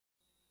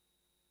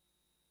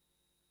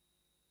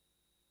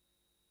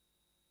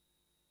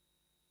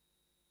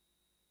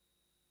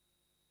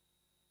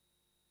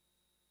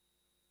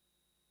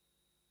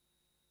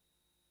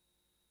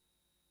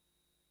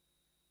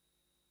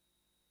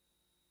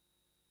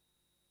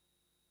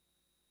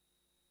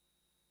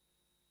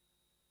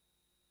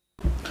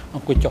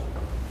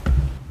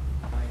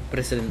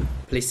President,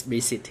 please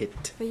be seated.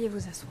 Veuillez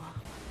vous asseoir.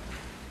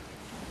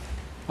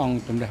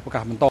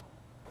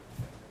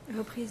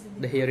 Reprise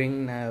The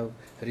hearing now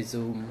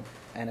resume,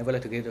 and I would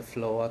like to give the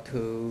floor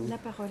to La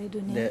parole est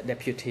donnée the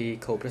deputy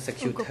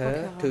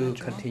co-prosecutor to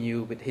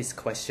continue with his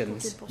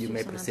questions. You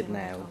may proceed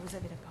now. Vous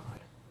avez la parole.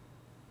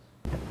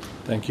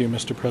 Thank you,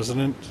 Mr.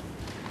 President.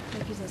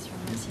 L'accusation.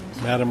 Merci,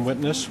 monsieur. Madam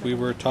Witness, we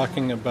were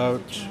talking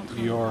about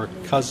your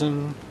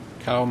cousin,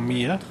 Khao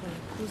Mia.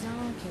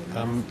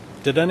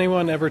 Did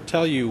anyone ever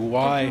tell you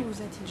why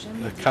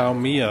Khao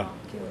Mia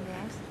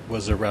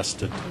was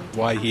arrested,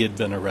 why he had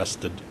been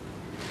arrested?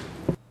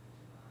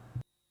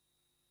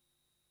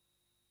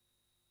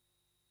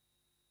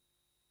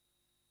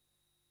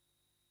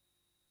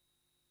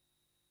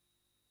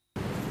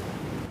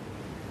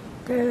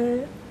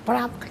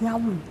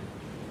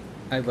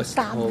 I was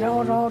told,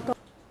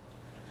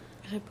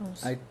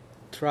 Réponse. I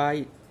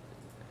tried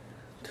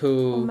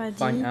to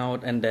find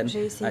out, and then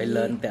I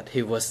learned that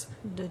he was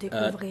De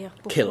découvrir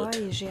pourquoi killed.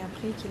 et j'ai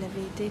appris qu'il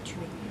avait été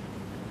tué.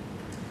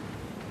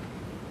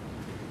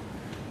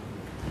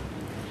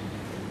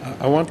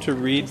 I want to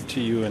read to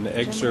you an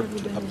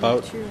excerpt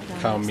about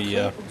Khao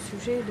Mia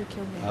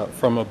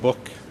from a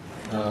book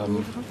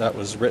that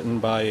was written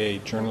by a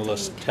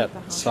journalist, Tet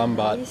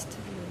Sambat,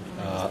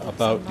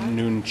 about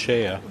Noon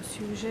Chea.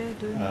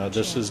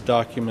 This is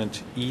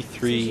document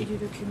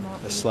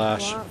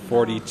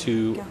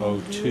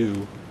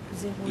E3/4202,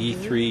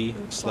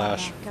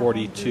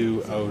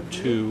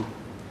 E3/4202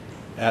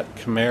 at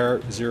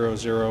Khmer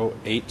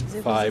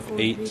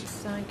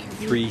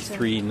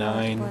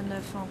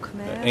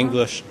 00858-339,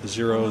 English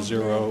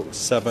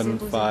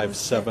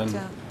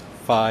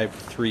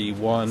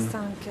 00757-531,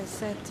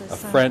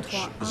 French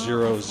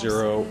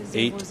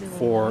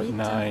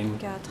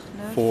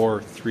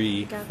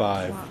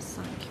 00849-435.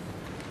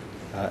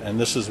 And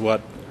this is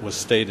what was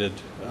stated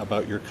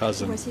about your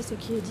cousin. Voici ce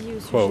qui est dit au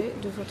Quote,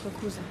 sujet de votre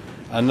cousin.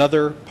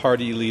 Another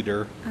party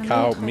leader, Un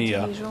Khao autre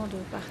Mia, dirigeant de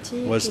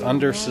parti, was Khao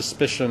under Mia,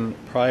 suspicion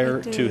prior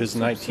était to his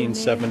soupçonné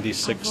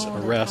 1976 avant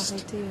d'être arrest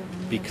arrêté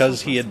en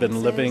because he had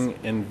been 1976 living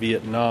in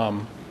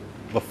Vietnam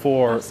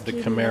before parce the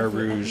qu'il Khmer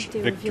avait Rouge habité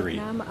au victory.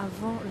 Vietnam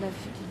avant la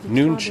victoire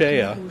Noon des Chea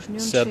Khmer Rouges. Noon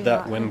said Chea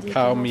that a when dit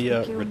Khao que Mia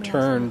lorsque Khao Mia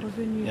returned est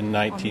revenu in en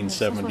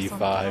 1975,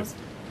 1975,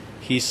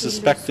 he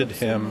suspected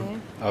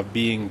him of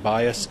being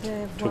biased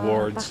d'avoir un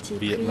towards parti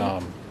pris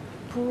Vietnam.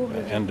 pour le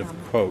End of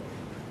Vietnam. quote.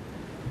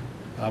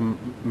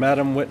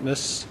 Madam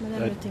Witness,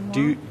 Madame le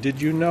témoin,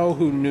 did you know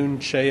who Noon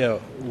Chea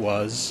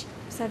was?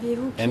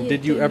 saviez-vous qui And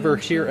did you était ever Noon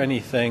hear Chea?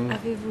 anything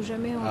Avez-vous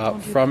jamais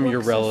entendu from quoi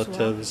your que ce soit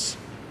relatives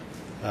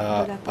de la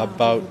part de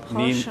about vos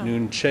proches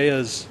Noon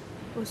Chea's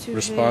au sujet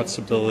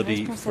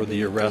responsibility de la for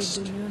the responsabilité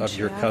arrest de Noon of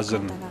your Chea cousin,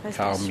 quant à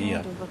Khao l'arrestation Mia?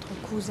 de votre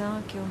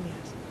cousin Khao Mia?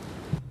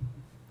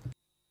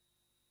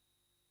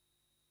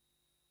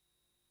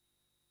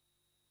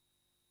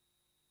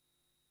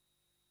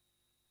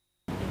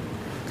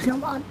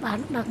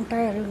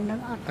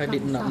 I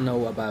did not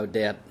know about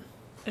that.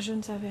 Je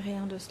ne savais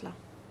rien de cela.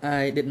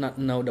 I did not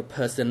know the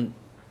person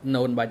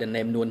known by the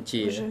name Nuon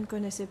Je Chea. ne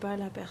connaissais pas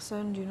la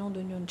personne du nom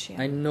de Noon Chea.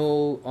 I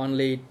know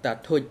only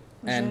Tatuj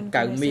Je ne and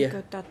Khao connaissais Mia que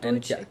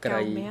and Tatuj, Chak Khao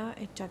Krai. Mia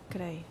et Chak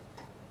Krai.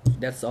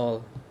 That's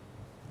all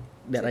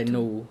that C'est I tout.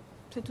 knew.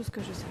 C'est tout ce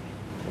que je savais.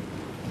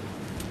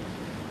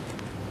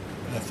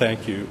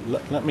 Thank you.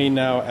 Let me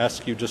now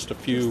ask you just a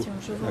few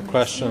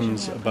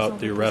questions J'aimerais about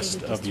the présenter arrest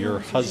des of questions your au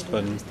sujet de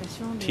husband,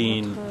 l'arrestation de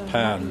Teen votre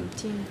Pan. mari,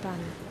 Teen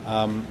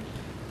Pan.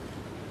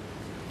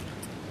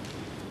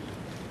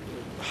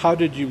 How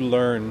did you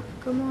learn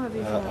Comment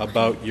avez-vous appris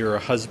about your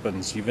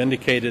husbands? You've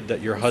indicated that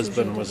your au sujet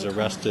husband de was votre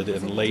arrested mari?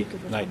 Vous in avez late dit que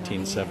votre mari a été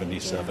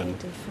 1977.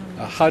 arrêté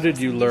fin How did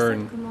you 1977.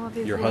 learn Comment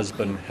avez-vous your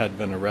husband appris had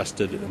been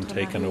arrested que and votre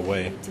taken mari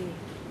away? a été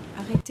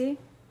arrêté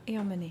et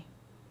emmené?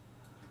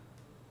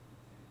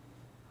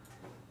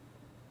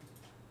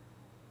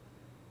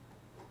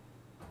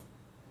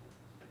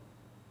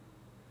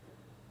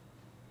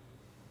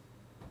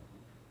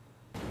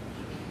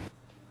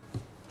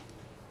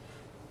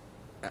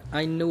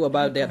 I knew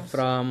about that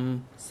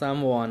from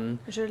someone.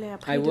 Je l'ai I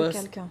appris de was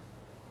quelqu'un.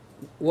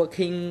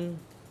 working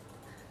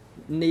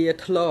near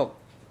Tlok,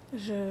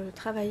 Je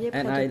travaillais près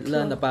and I de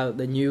learned Tlok about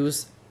the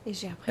news. et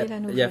j'ai appris la Yeah,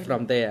 nouvelle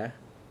from there.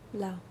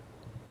 là.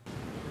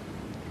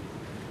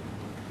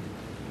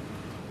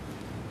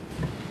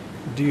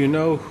 Do you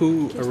know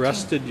who Question.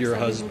 arrested your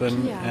Savez-vous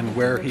husband qui a and arrêté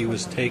where votre he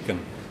was mari? taken?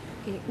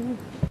 Et où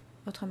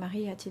votre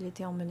mari a-t-il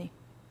été emmené?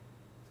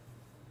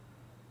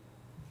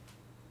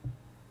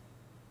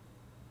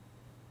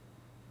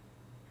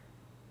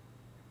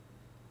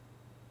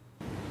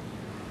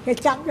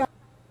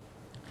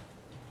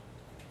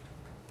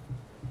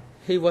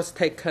 He was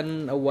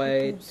taken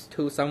away Réponse.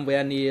 to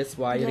somewhere near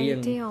Swai Il a Rieng.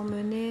 été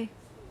emmené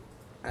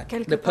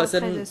quelque The part près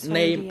de person Swai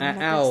named Rieng.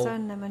 La Ao.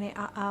 personne l'a mené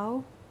à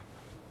Ao.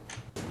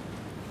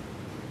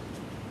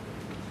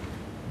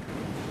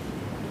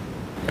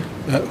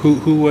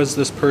 Who was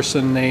this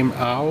person named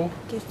Ao?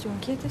 Question.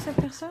 Qui était cette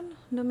personne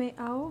nommée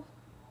Ao?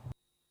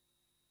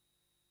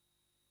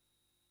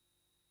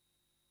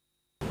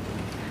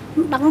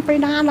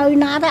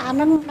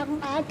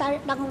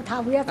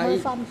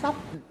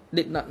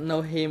 did not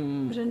know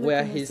him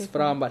where he's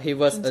from, but he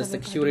was a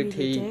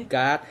security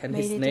guard and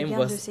his name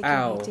was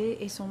Ao.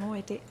 Et son nom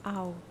était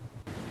Ao.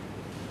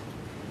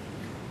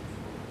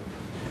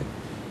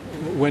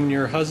 When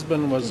your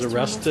husband was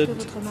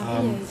arrested,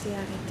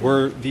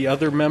 were the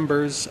other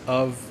members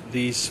of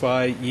the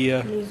Svai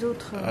Ia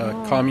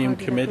commune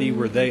committee,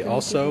 were they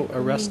also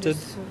arrested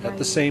at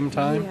the same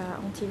time?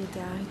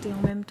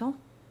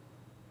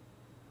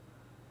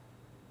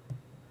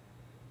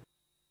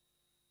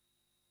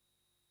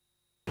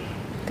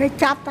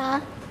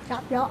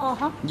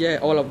 Yeah,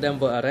 all of them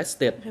were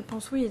arrested.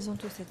 Réponse oui, ils ont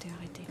tous été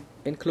arrêtés.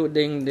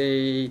 Including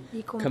the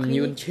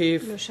commune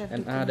chief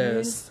and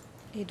others.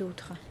 Et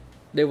d'autres.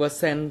 They were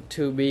sent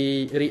to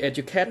be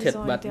re-educated,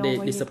 but they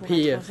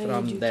disappeared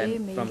from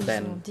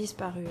then.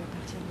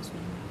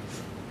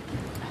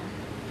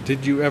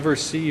 Did you ever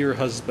see your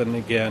husband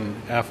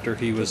again after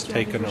he was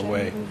taken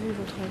away?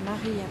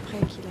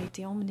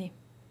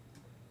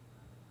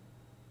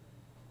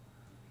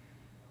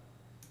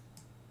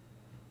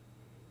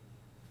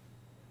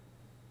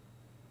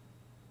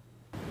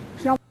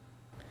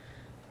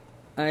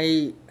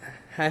 I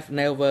have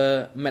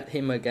never met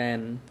him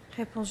again.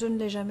 Réponse, je ne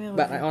l'ai jamais revu.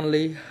 But I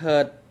only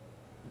heard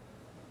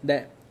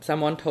that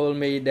someone told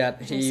me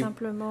that he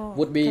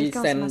would be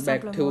sent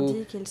back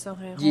to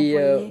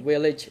Gia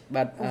village,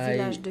 but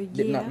I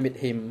did not meet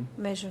him.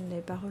 Mais je ne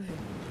l'ai pas revu.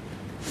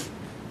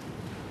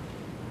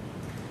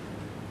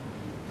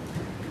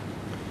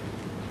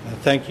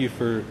 Thank you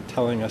for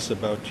telling us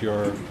about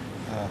your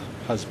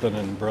husband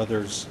and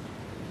brothers.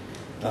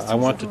 I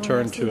want to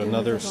turn to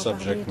another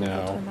subject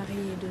now.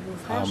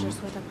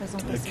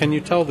 Can you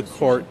tell the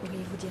court,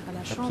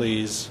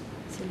 please,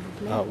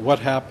 what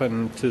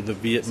happened to the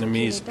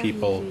Vietnamese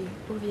people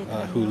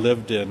who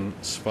lived in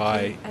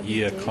Svai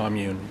Ia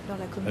commune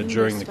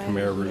during the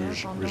Khmer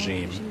Rouge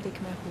regime?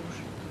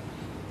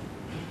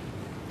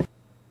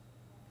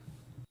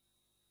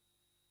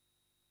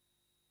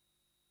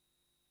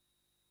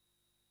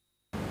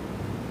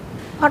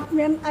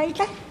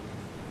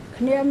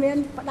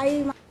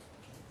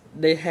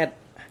 They had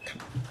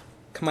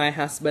Khmer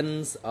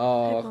husbands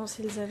or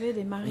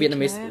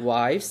Vietnamese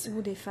wives.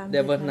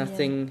 There was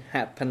nothing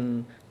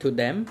happened to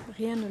them.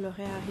 Rien ne leur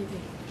est arrivé.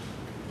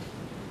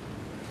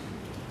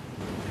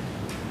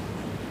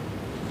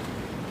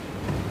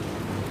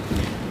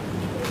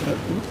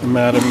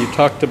 Madam, you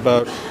talked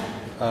about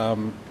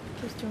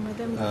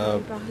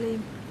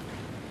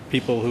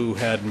people who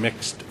had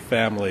mixed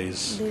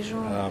families.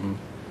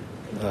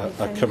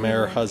 A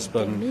Khmer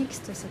husband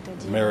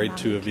married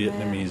to a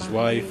Vietnamese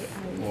wife,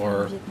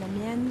 or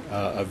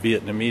a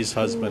Vietnamese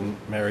husband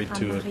married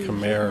to a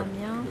Khmer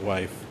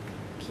wife.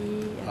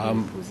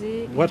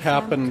 What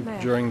happened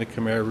during the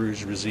Khmer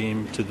Rouge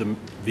regime to the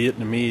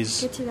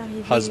Vietnamese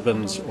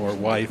husbands or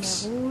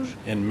wives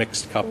in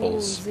mixed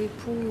couples?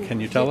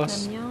 Can you tell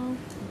us?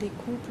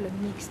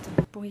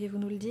 Pourriez-vous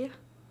nous le dire?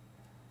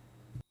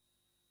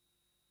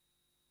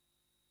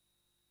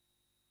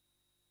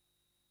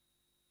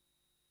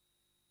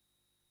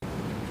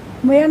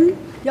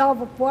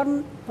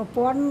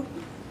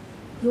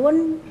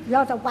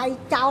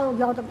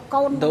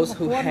 Those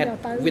who had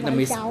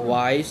Vietnamese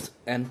wives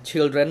and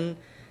children,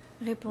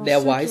 their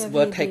wives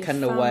were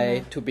taken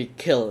away to be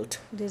killed.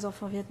 Des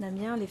enfants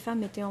vietnamiens, les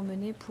femmes étaient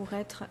emmenées pour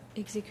être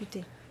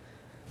exécutées.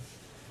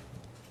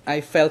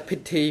 I felt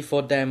pity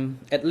for them.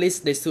 At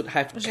least they should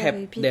have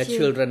kept their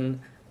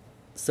children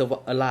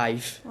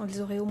alive.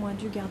 Ils auraient au moins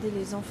dû garder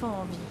les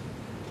enfants en vie.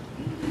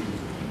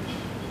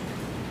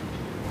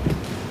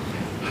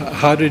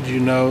 How did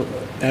you know?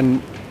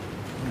 And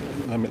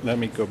let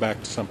me go back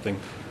to something.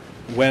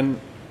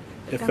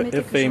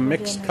 If a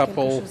mixed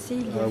couple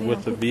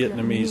with a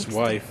Vietnamese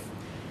wife,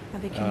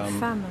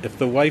 if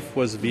the wife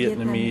was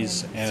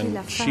Vietnamese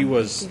and she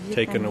was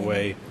taken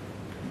away,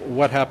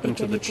 what happened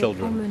to the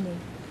children?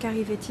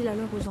 Qu'arrivait-il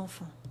alors aux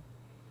enfants?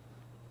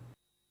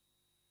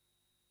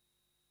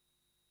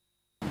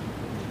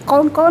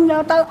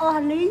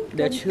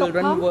 Their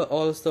children were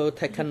also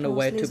taken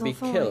away to be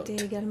killed.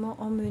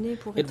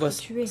 It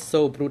was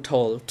so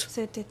brutal.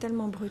 C'était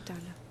tellement brutal.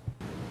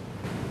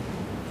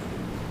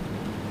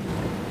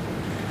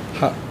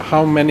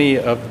 How many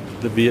of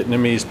the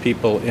Vietnamese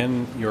people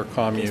in your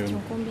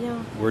commune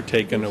were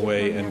taken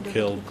away and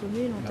killed,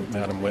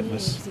 Madam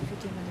Witness?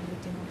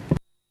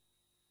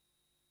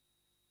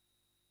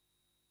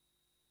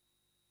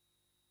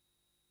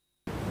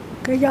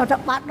 Yeah,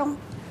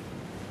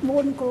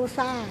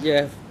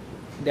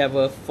 there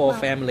were 4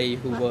 families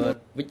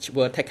which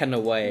were taken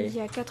away. Il y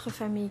a 4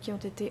 familles qui ont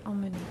été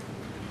emmenées.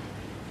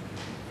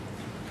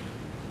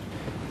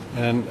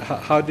 And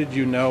how did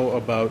you know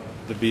about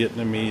the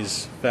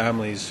Vietnamese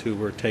families who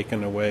were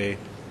taken away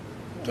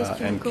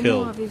and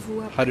killed?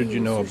 How did you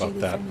know about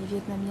that? Les familles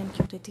vietnamiennes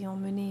qui ont été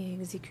emmenées et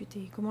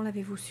exécutées. Comment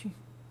l'avez-vous su?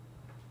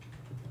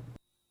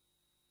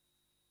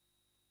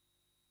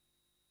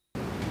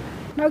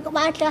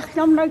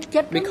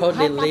 Because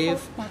they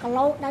live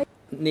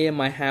near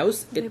my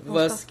house. It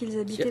was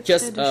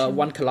just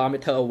 1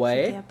 kilometer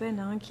away. C'était à peine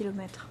à 1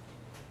 kilomètre.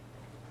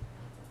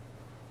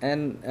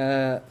 And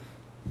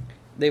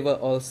they were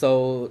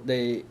also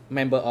the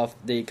member of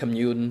the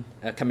commune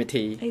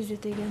committee. Et ils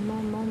étaient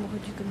également membres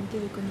du comité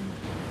de commune.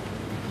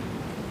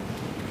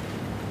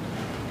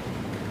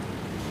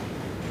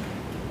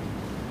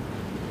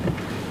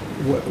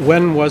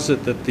 When was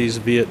it that these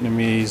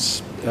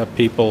Vietnamese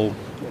people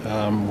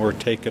were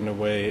taken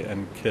away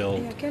and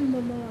killed?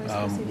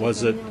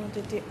 Was it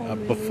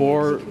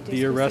before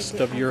the arrest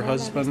of your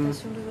husband,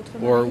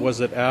 or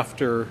was it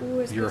after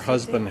your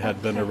husband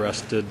had been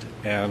arrested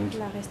and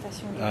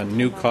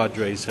new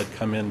cadres had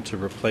come in to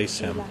replace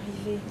him?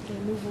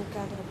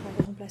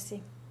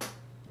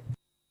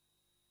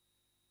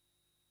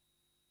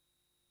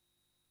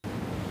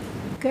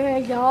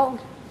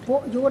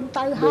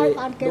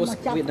 Those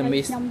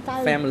Vietnamese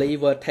family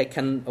were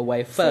taken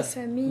away first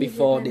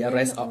before the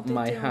arrest of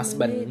my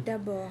husband,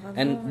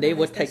 and they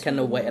were taken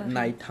away at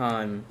night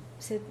time.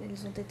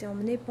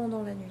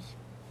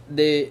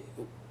 They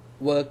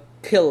were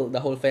killed.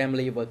 The whole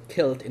family were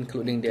killed,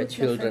 including their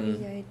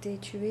children.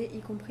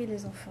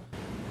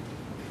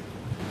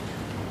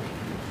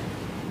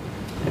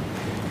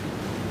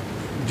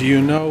 Do you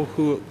know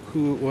who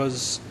it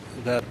was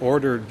that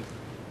ordered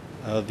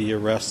the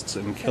arrests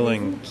and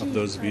killing of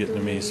those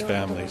Vietnamese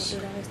families?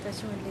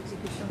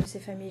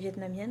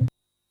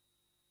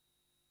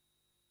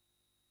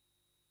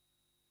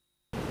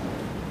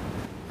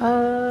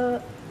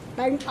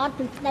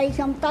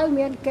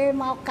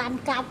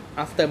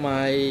 After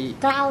my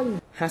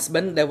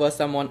husband, there was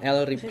someone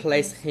else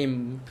replaced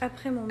him,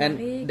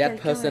 and that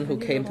person who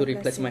came to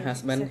replace my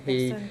husband,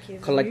 he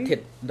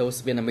collected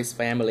those Vietnamese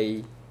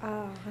family.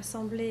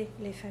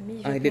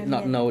 I did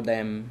not know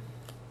them.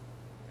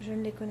 Je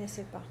ne les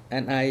connaissais pas.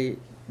 And I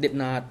did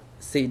not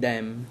see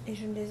them. Et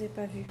je ne les ai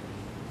pas vus.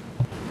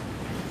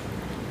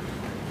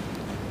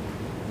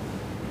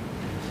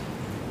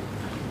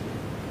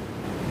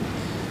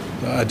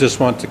 I just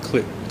want to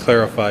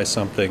clarify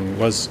something.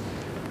 Was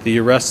the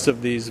arrest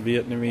of these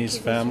Vietnamese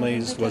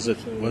families, was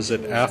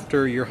it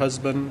after your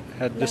husband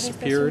had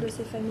disappeared?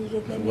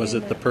 Was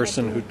it the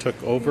person who took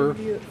over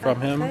from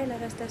him?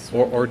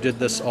 Or did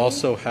this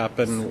also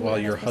happen while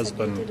your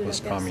husband was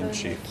commune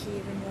chief?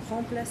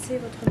 Remplacer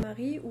votre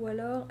mari, ou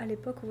alors à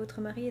l'époque où votre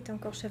mari était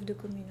encore chef de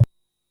commune?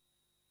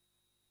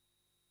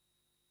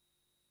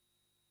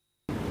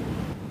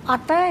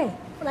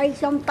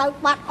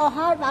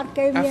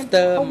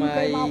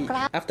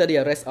 After the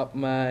arrest of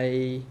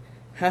my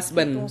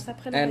husband,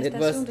 and it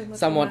was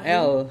someone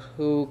else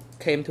who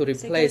came to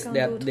replace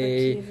that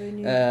they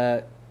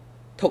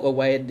took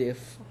away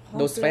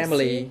those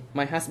family.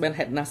 My husband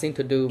had nothing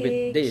to do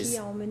with this.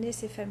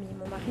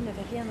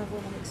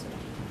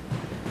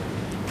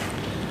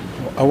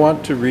 I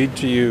want to read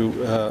to you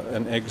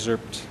an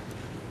excerpt.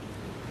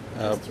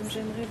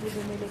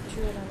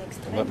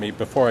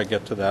 Before I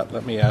get to that,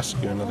 let me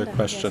ask you another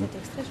question.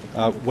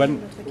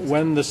 When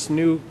the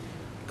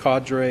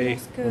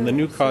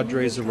new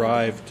cadres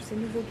arrived,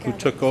 who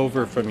took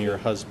over from your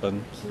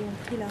husband,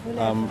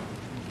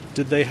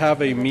 did they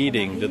have a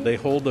meeting? Did they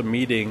hold a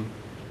meeting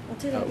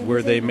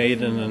where they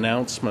made an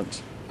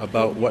announcement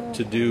about what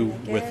to do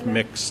with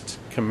mixed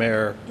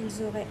Khmer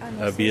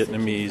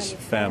Vietnamese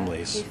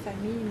families?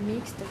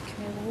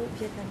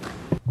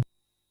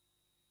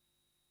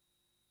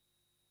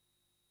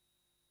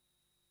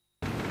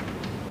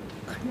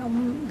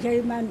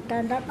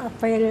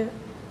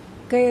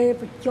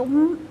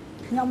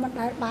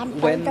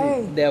 When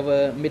there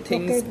were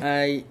meetings,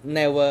 I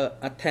never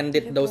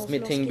attended those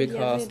meetings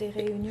because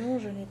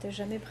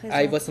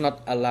I was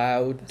not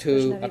allowed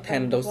to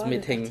attend those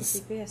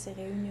meetings.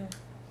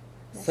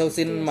 So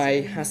since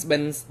my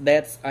husband's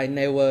death, I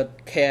never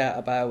care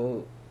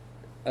about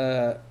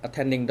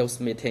attending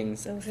those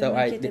meetings. So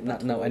I did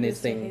not know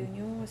anything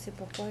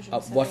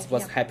of what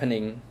was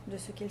happening.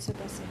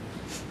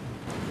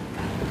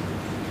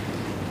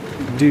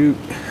 Do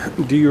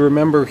you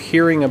remember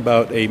hearing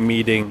about a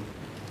meeting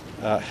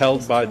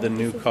held by the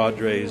new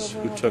cadres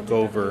who took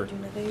over,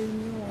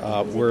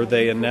 where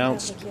they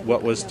announced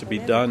what was to be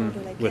done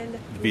with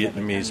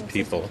Vietnamese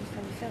people?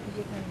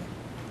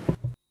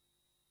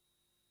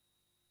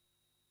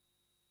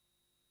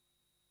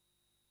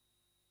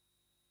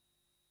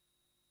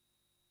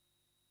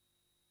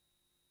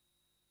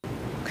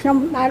 I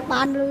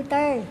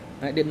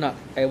did not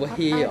ever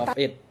hear of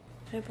it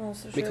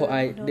because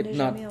I did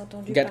not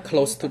get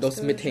close to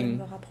those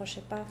meetings.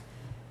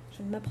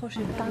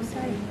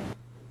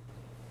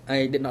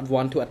 I did not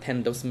want to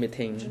attend those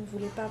meetings.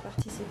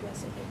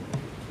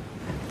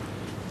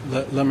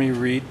 Let me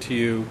read to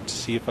you to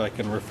see if I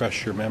can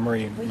refresh your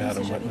memory,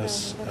 Madam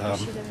Witness,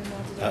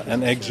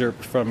 an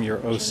excerpt from your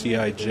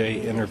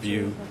OCIJ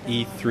interview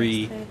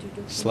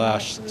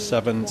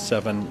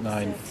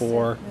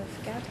E3/7794.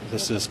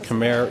 This is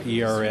Khmer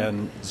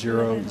ERN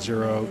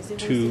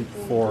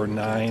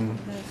 00249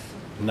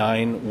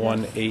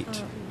 918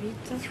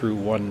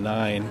 through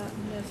 19.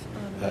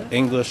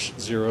 English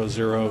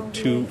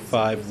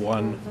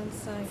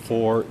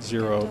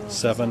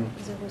 00251-407,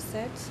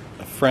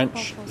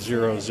 French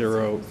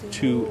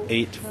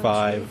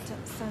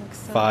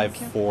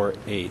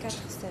 00285-548.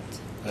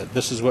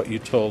 This is what you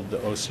told the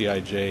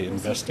OCIJ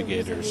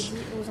investigators,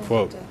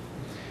 quote,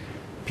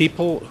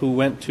 "People who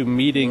went to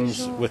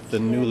meetings with the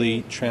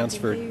newly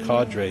transferred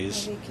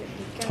cadres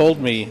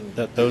told me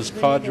that those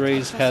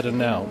cadres had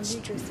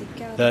announced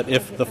that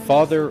if the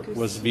father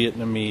was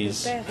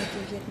Vietnamese,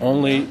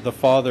 only the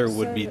father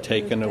would be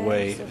taken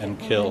away and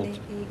killed.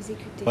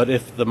 But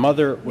if the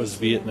mother was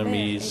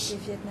Vietnamese,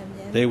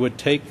 they would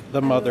take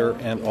the mother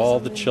and all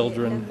the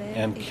children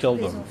and kill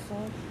them,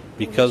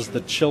 because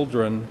the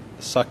children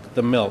suck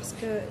the milk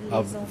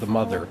of the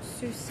mother."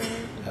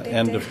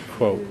 End of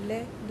quote.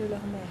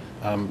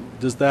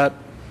 Does that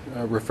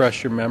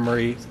refresh your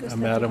memory,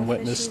 Madam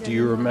Witness? Do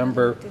you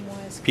remember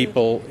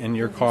people in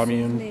your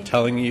commune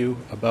telling you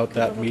about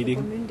that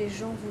meeting?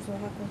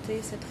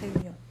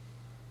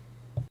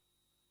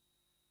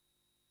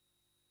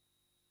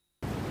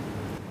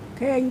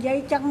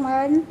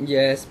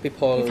 Yes,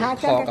 people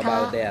talk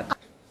about that.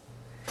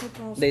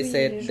 They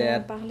said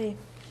that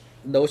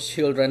those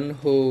children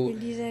who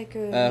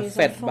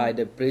fed by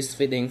the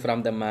breastfeeding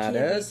from the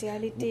mothers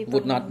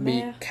would not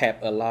be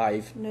kept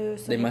alive.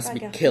 They must be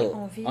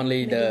killed.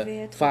 Only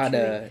the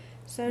father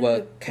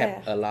were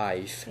kept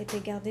alive.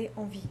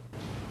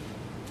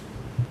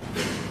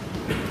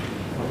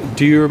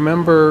 Do you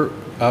remember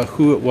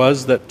who it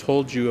was that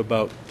told you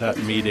about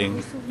that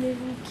meeting?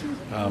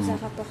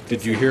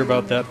 Did you hear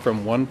about that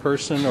from one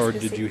person, or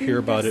did you hear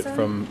about it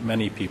from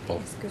many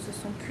people?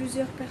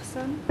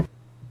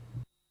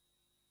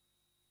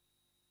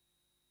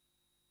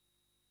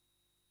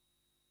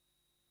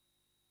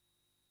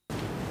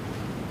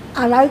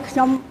 From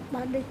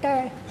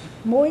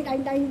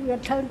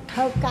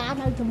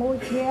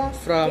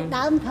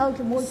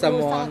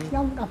someone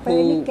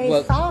who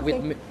worked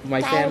with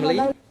my family,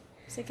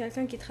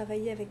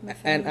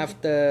 and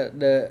after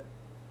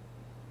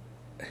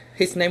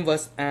his name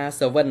was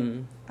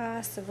A7.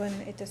 A7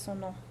 était son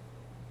nom.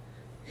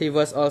 He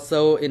was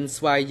also in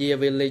Swahili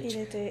village,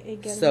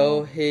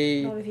 so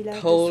he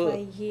told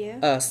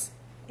us.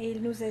 Et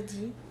il nous a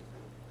dit.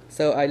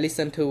 So I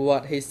listened to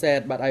what he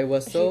said, but I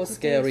was so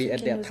scary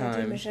at that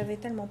time. Mais j'avais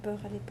tellement peur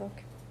à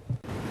l'époque.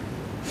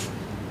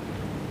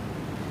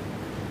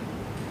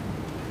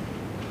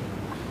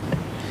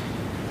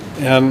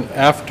 And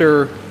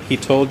after he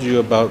told you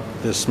about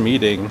this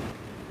meeting,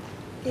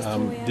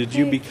 did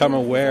you become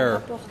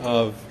aware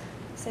of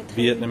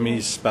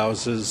Vietnamese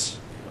spouses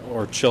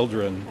or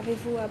children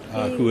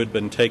who had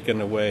been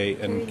taken away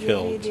and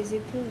killed? Des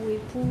époux ou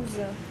épouses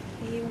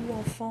et ou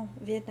enfants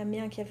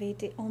vietnamiens qui avaient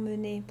été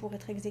emmenés pour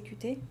être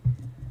exécutés?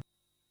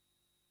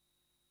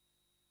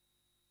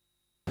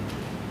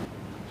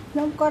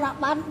 I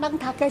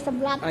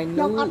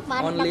knew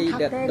only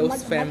that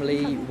those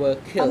families were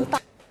killed.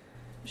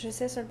 Je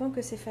sais seulement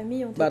que ces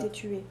familles ont été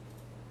tuées.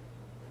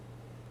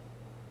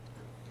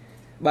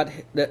 But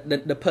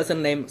the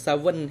person named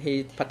Savan,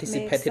 he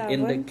participated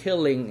in the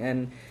killing,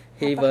 and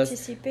he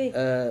was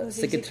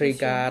secretary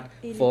guard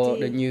for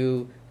the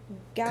new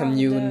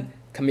commune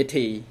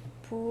committee.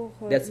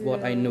 That's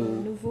what I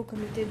knew. Nouveau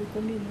comité de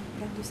commune,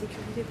 garde de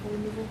sécurité pour le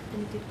nouveau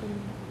comité de commune.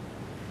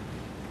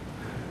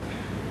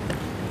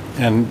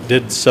 And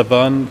did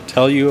Savan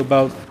tell you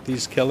about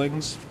these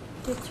killings?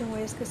 Question,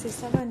 est-ce que c'est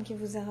Savan qui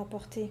vous a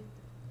rapporté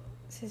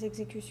ces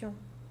exécutions?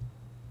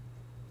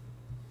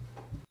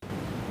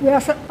 He did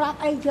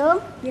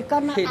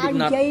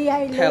not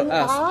tell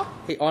us.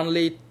 He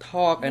only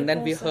talked, and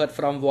then we heard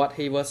from what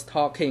he was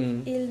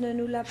talking. Il ne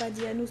nous l'a pas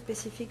dit à nous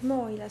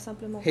spécifiquement. Il a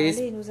simplement parlé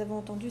et nous avons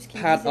entendu ce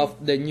qu'il disait. Part of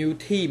the new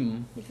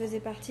team. Il faisait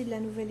partie de la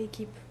nouvelle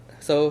équipe.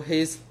 So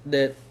he's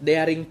the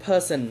daring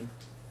person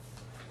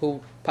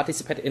who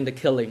participated in the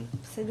killing.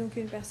 C'est donc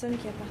une personne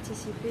qui a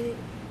participé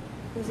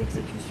aux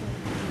exécutions.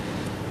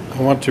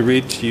 I want to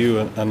read to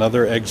you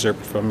another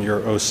excerpt from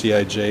your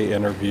OCIJ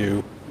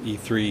interview.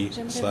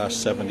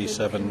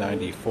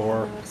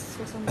 E3/7794.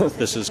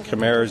 This is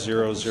Khmer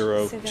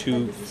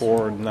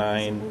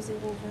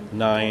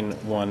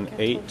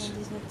 00249-918,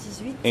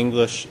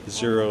 English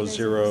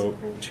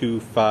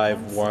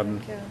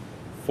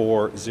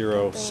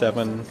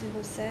 00251-407,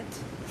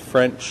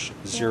 French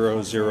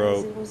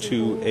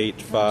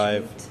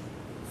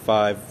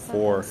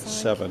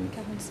 00285-547.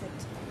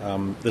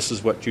 This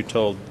is what you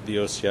told the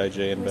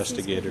OCIJ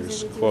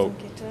investigators, quote,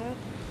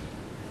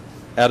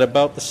 "At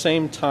about the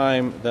same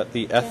time that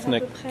the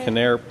ethnic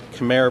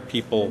Khmer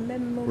people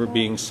were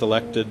being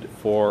selected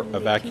for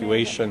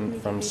evacuation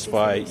from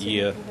Svai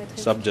Yia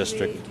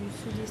subdistrict,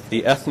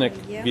 the ethnic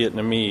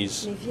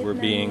Vietnamese were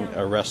being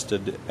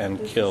arrested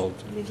and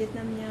killed.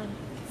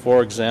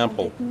 For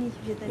example,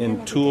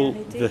 in Tul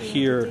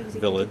Vihir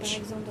village,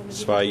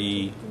 Svai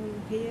Yi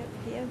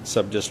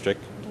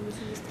subdistrict,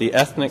 the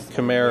ethnic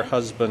Khmer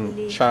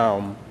husband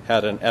Chhem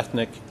had an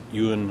ethnic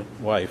Yuen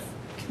wife.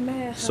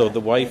 So the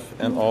wife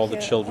and all the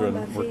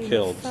children were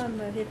killed.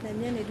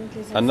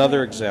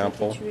 Another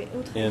example,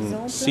 in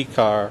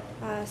Sikar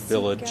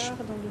village,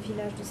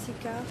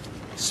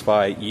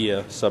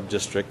 Svaya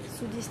subdistrict,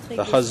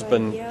 the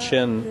husband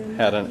Chin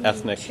had an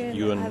ethnic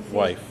Yuan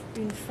wife.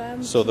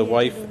 So the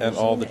wife and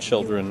all the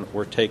children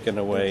were taken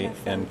away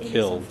and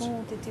killed.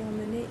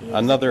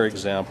 Another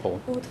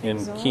example,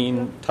 in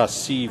Kin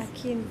Tasiv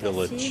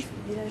village,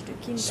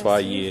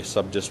 Svaya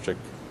subdistrict,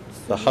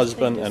 the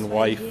husband and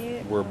wife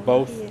were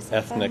both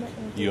ethnic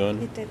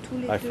Yuan.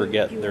 I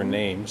forget their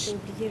names.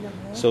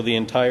 So the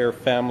entire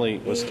family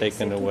was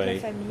taken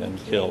away and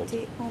killed.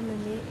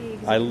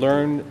 I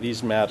learned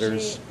these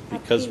matters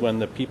because when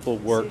the people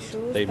worked,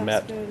 they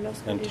met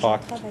and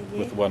talked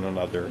with one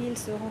another.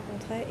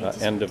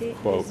 End of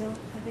quote.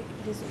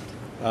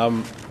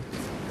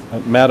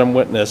 Madam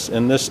Witness,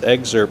 in this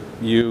excerpt,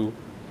 you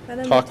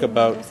talk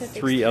about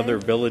 3 other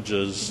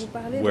villages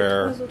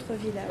where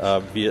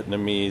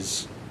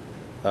Vietnamese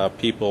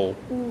people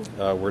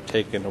were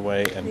taken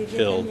away and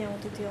killed.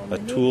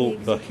 Atul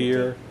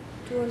Bahir,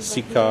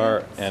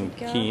 Sikar, and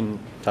Kin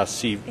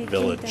Tasiv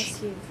village.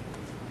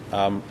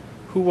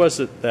 Who was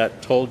it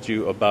that told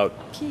you about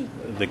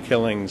the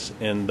killings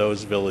in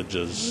those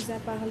villages?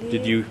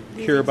 Did you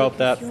hear about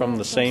that from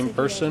the same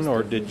person,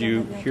 or did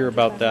you hear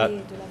about that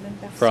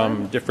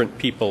from different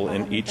people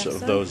in each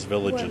of those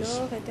villages?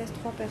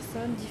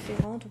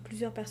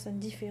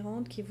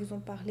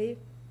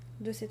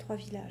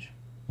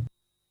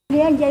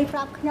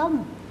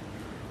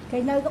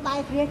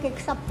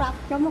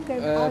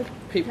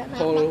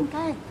 People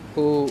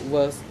who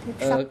was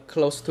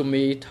close to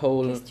me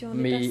told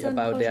me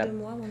about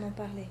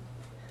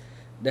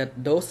that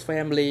those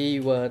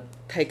families were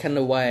taken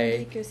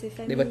away.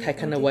 They were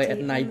taken away at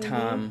night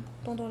time.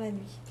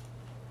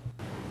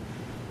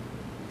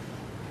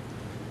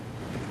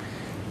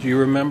 Do you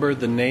remember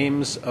the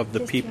names of the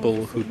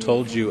people who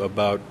told you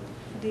about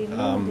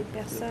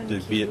the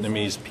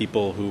Vietnamese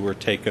people who were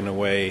taken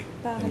away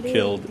and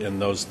killed in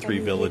those 3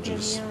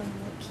 villages?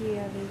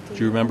 Do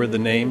you remember the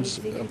names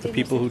of the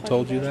people who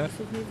told you that?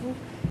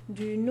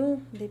 Du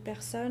nom des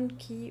personnes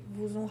qui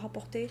vous ont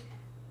rapporté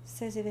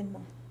ces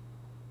événements.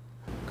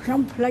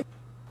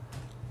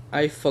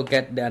 I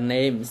forget their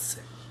names,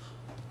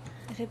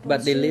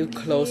 but they live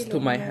close to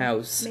my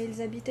house. Mais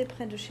ils habitaient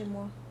près de chez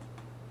moi.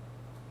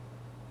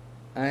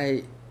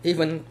 I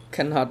even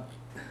cannot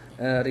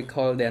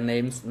recall their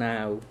names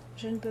now.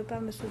 Je ne peux pas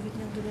me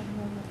souvenir de leur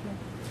nom maintenant.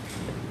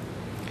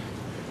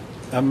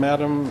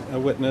 Madam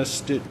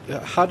Witness,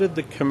 how did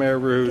the Khmer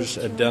Rouge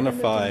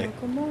identify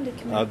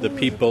the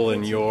people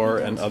in your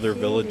and other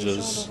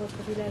villages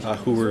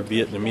who were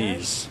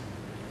Vietnamese?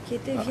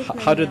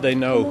 How did they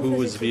know who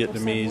was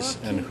Vietnamese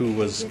and who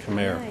was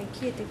Khmer?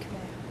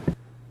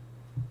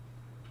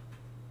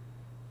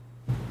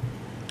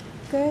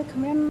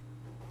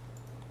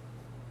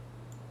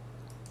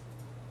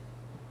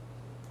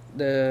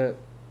 The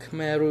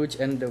Khmer Rouge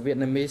and the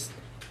Vietnamese,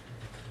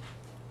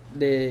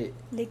 les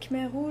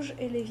Khmer Rouges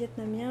et les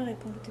Vietnamiens,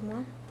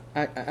 répondez-moi.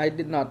 I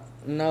did not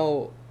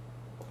know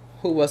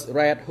who was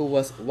red, who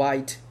was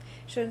white.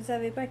 Je ne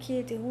savais pas qui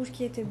était rouge,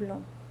 qui était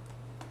blanc.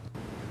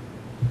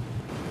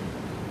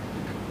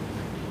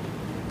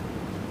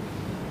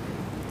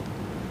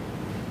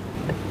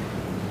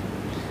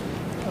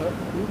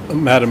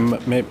 Madam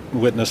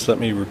Witness, let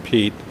me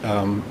repeat.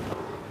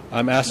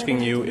 I'm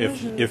asking you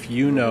if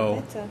you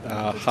know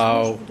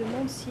how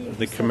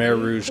the Khmer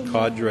Rouge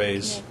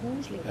cadres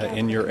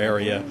in your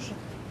area,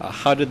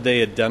 how did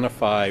they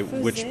identify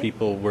which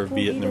people were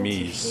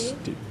Vietnamese?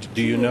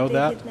 Do you know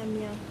that?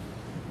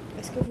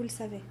 Est-ce que vous le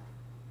savez?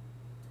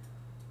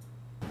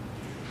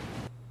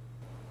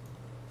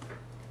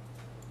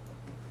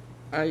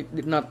 I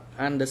did not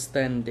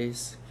understand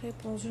this.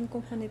 Réponse, je ne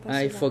comprenais pas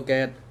I cela.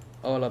 forget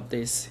all of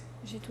this.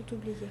 J'ai tout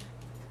oublié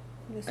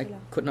de I cela.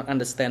 could not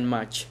understand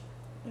much.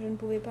 Je ne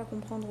pouvais pas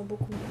comprendre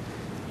beaucoup.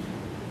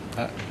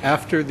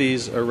 After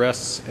these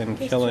arrests and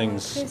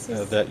killings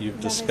that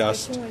you've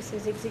discussed,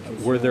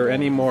 were there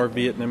any more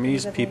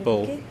Vietnamese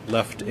people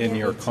left in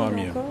your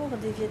commune?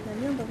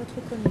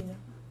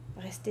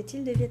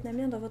 Restait-il des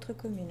Vietnamiens dans votre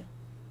commune?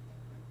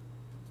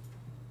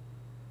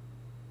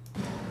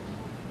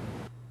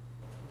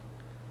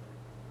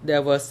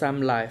 There were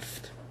some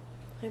left.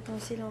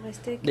 Réponse, il en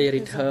restait They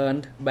quelques-uns.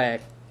 returned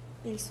back.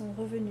 Ils sont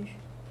revenus.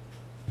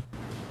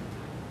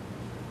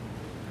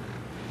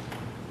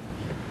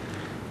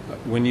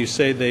 When you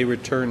say they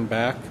returned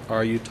back,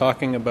 are you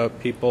talking about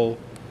people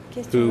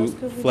who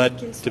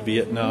fled to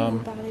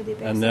Vietnam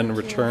and then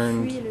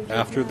returned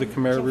after the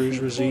Khmer Rouge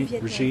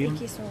regime?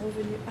 Qui sont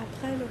revenus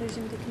après le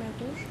régime des Khmer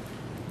Rouges?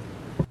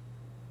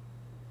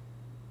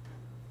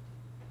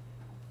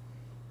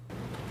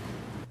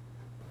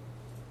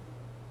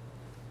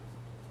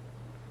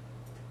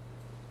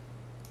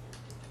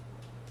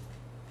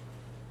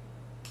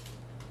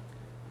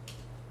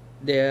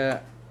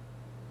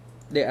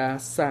 There are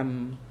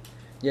some.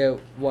 Yeah,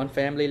 one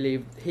family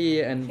lived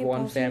here and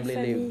one family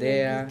lived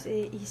there.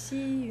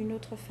 Ici, une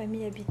autre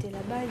famille habitait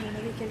là-bas. Il y en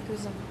avait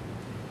quelques-uns.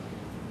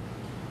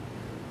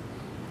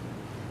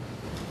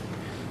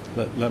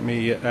 Let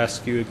me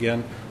ask you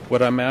again.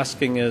 What I'm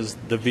asking is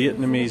the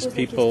Vietnamese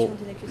people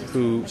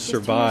who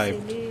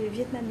survived,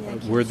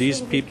 were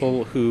these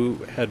people who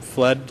had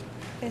fled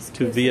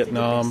to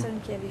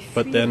Vietnam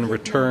but then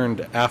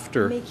returned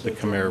after the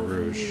Khmer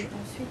Rouge?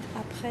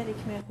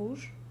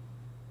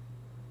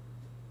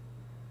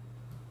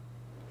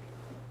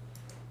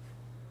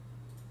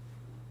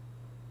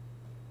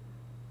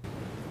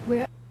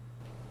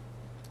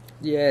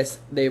 Yes,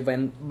 they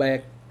went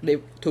back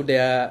to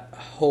their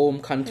home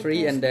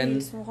country and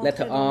then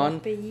later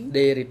on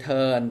they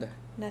returned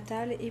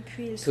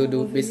to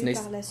do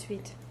business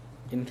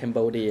in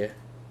Cambodia.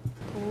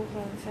 Pour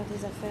faire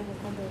des affaires au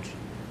Cambodge.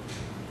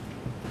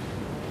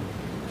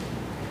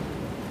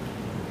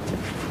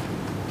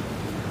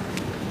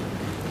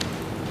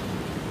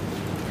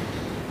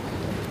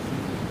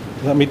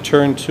 Let me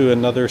turn to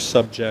another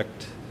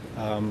subject,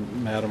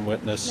 Madam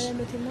Witness. Madame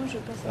le témoin, je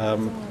passe à présent à un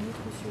autre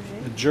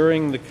sujet.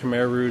 During the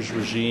Khmer Rouge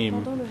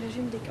regime, Pendant le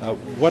régime des Khmer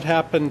Rouges, what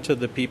happened to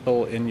the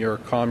people in your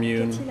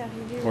commune qu'est-il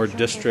arrivé aux or gens dans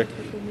district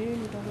votre commune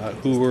ou dans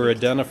votre who were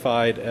district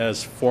identified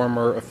as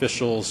former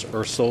officials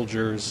or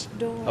soldiers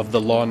dont of the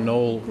Lon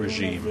Nol que l'on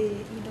regime? avait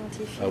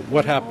identifié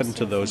What comme happened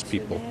to anciens those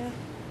people?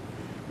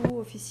 fonctionnaires ou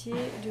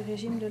officiers du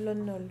régime de Lon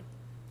Nol?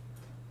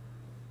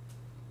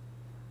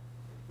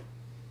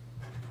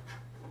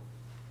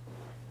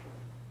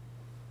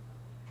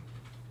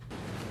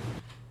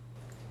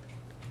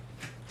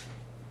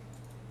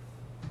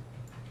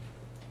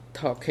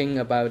 Talking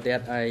about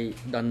that, I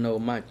don't know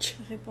much.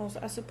 Réponse.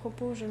 À ce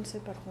propos, je ne sais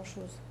pas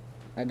grand-chose.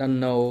 I don't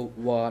know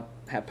what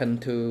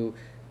happened to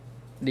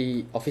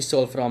the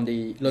official from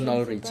the Je Lon Nol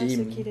ne sais pas ce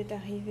regime. qu'il est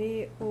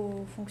arrivé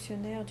aux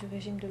fonctionnaires du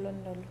régime de Lon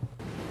Nol.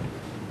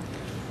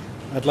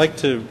 I'd like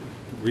to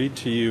read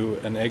to you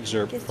an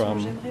excerpt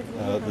from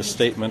the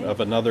statement of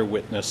another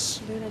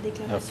witness De la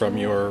déclaration from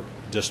your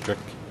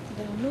district,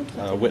 d'un autre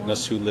a témoin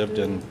witness who lived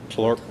de in votre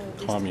Tlork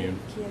district commune.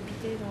 qui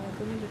habitait dans la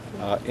commune de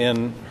Tlork.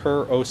 In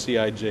her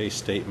OCIJ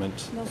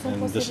statement, Dans son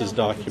and this is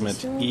procès-verbal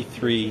document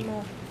d'audition,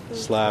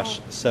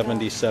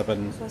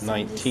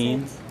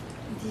 E3/7719,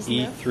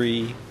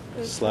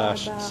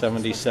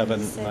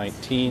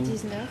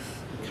 E3/7719,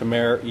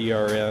 Khmer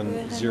ERN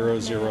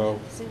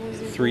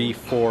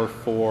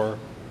 00344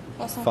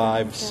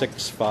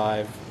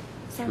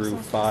 through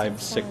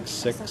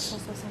 566,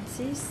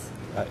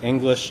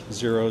 English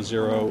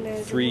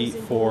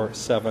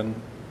 00347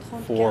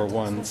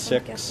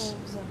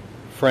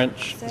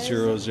 French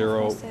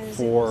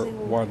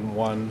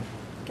 00411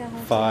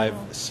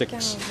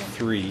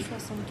 563.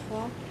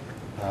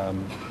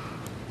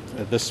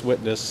 This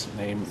witness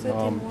named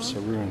Nam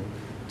Saroon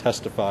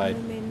testified,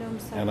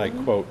 and I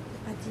quote,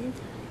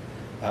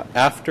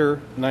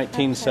 after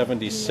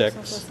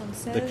 1976,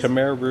 the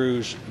Khmer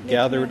Rouge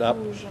gathered up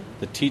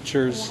the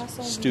teachers,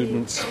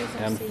 students,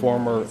 and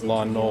former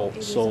Lon Nol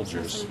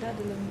soldiers.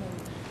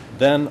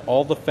 Then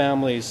all the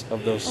families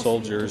of those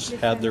soldiers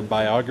had their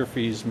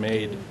biographies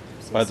made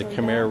by the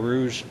Khmer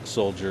Rouge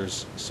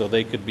soldiers so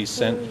they could be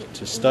sent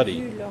to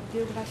study.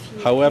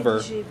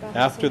 However,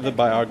 after the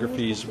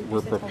biographies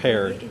were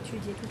prepared,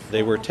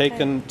 they were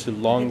taken to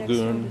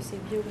Longun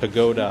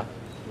Pagoda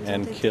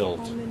and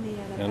killed.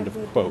 End of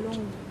quote.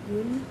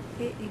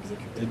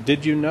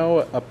 Did you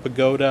know a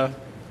pagoda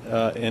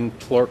in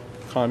Tlork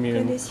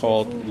commune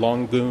called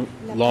Longun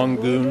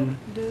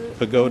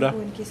Pagoda?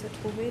 Qui se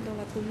trouvait dans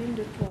la commune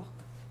de Tlork.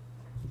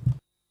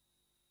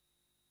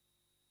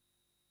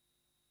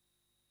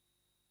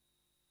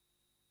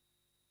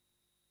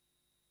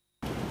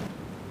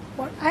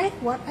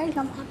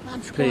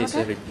 Please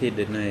repeat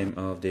the name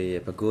of the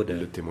pagoda.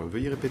 Le témoin,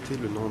 veuillez répéter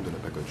le nom de la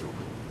pagode jaune.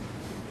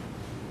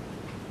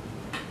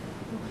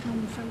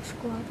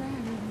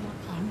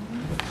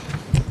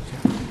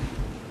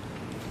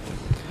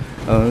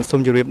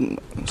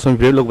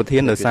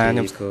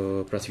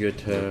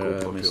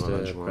 Co-prosecutor,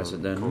 Mr.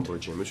 President.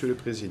 Monsieur le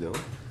Président,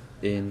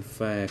 In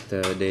fact,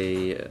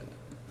 the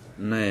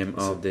name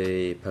of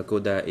the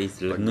pagoda is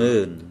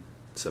Lengun.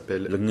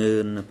 s'appelle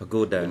Lengun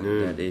Pagoda.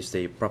 Lengun. That is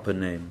the proper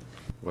name.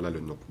 Voilà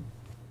le nom.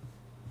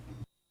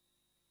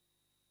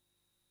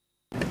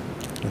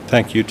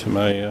 Thank you to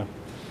my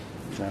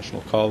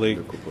national colleague.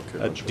 Le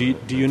co-procureur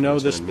Do you know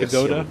this Merci à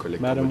mon pagoda,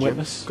 collègue Madam cambodgien.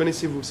 Witness?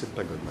 Connaissez-vous cette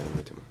pagode, Madame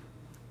le témoin?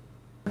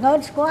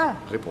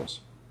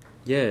 Réponse.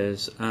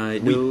 Yes, I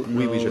Oui, do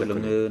oui, know je la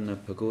connais. Lengun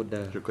Pagoda.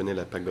 Je connais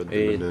la pagode de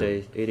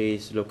Lengun. It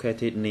is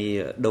located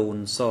near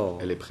Don Saw.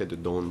 Elle est près de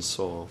Don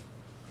Saw.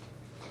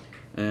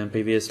 And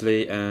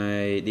previously,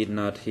 I did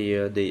not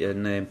hear the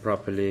name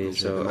properly,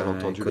 J'avais so mal I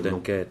entendu le nom.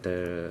 couldn't get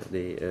the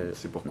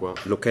C'est pourquoi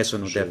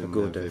location of je that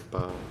pagoda. n'avais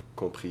pas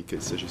compris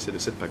qu'il s'agissait de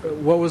cette pagode.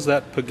 What was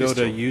that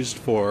pagoda Question. used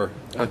for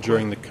À quoi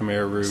during the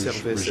Khmer Rouge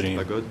servait cette regime?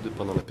 pagode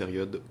pendant la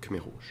période Khmer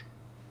Rouge?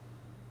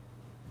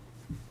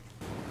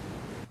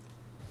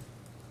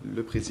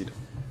 Le président.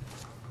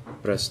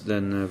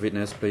 President,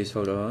 witness, please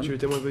hold on. Monsieur le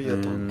témoin, veuillez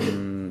attendre.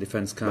 And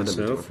defense Madame le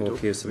counsel témoin, for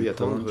plutôt, Kirsten veuillez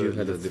Pond, attendre you have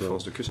la the floor.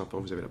 défense de Kirsten Pond,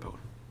 vous avez la parole.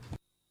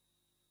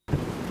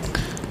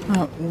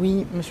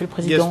 Oui, Monsieur le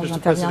Président,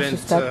 j'interviens à ce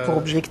stade pour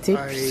objecter,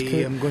 puisque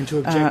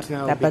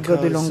la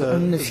pagode de Langon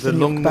ne figure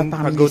donc pas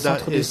parmi les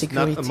centres de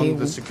sécurité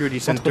ou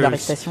centres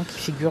d'arrestation qui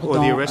figurent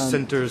dans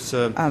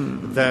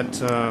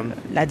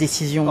la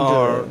décision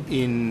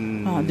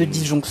de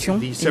disjonction.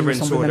 Et il ne me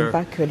semble même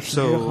pas qu'elle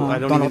figure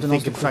dans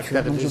l'ordonnance de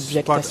clôture. Donc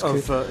j'objecte à ce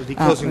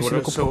que Monsieur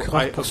le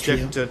coprocureur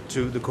poursuive.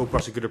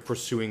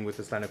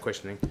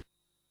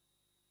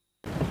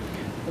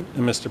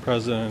 Mr.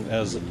 President,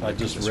 as I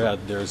just read,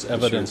 there's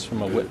evidence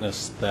from a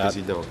witness that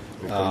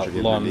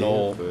Lon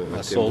Nol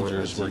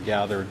soldiers were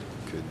gathered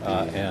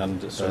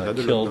and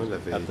killed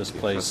at this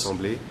place,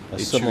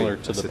 similar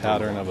to the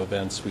pattern of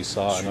events we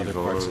saw in other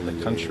parts of the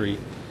country.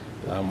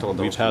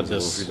 We've had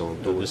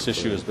this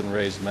issue has been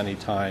raised many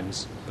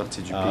times.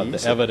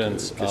 The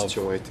evidence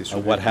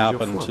of what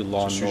happened to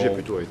Lon Nol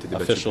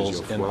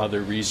officials in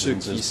other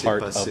regions is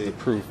part of the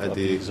proof of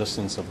the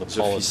existence of the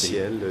policy.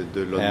 And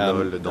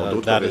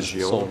that is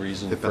the sole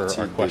reason for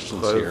our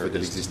questions here,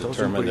 is to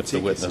determine if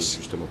the witness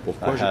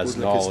has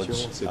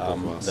knowledge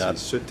that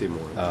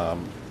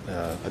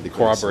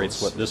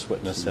corroborates what this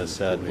witness has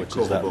said, which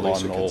is that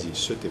Lon Nol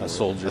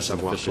soldiers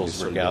and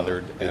officials were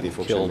gathered and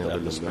killed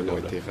at this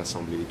pagoda.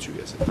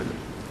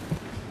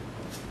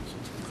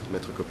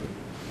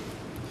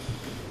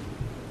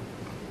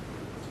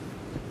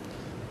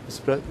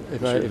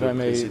 If I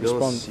may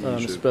respond,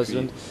 Mr.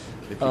 President,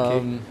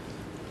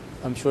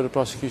 I'm sure the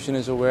prosecution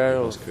is aware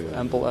of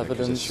ample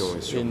evidence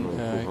in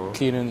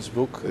Kiernan's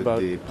book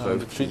about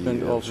the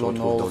treatment of Lon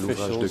Nol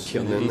officials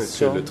in the East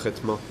Zone.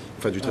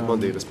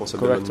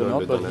 Correct or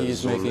not, but he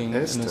is making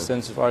an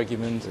extensive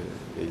argument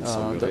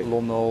that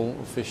Lon Nol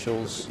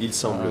officials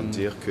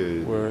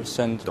were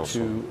sent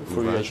to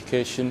for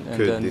education, and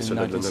then in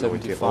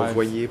 1975,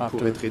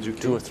 after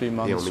 2 or 3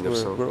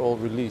 months, were all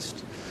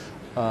released.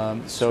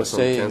 So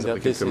saying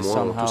that this is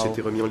somehow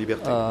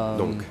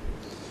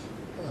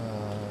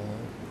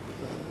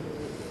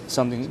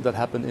something that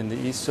happened in the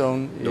East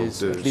Zone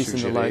is, at least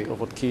in the light of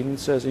what Kiernan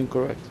says,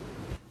 incorrect.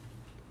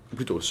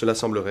 Plutôt, cela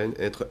semblerait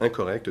être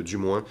incorrect, du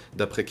moins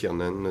d'après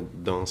Kiernan,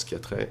 en ce qui a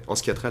trait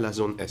à la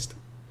zone Est.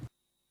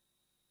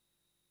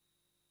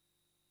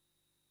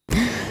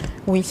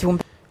 Oui, si vous me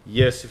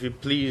Yes, if you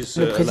please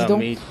allow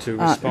me to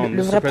respond,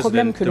 le vrai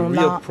problème que l'on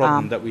a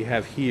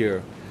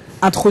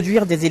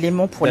introduire des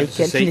éléments pour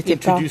lesquels qui n'étaient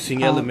pas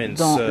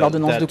dans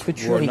l'ordonnance de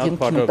clôture et qui n'ont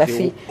pas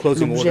fait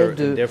l'objet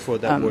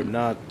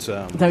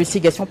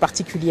d'investigations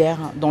particulières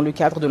dans le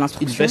cadre de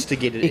l'instruction,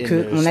 et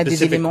qu'on a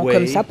des éléments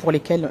comme ça pour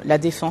lesquels la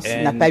défense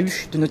n'a pas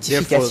eu de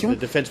notification,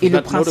 et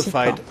le principe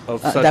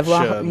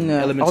d'avoir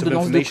une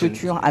ordonnance de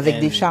clôture avec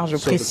des charges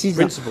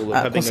précises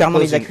concernant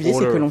les accusés,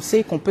 c'est que l'on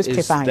sait qu'on peut se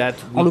préparer.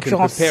 En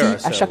l'occurrence, si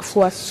à chaque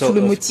fois, sous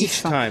le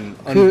motif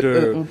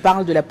qu'on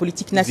parle de la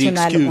politique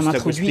nationale, on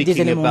introduit des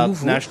éléments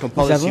nouveaux,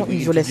 nous avons une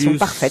violation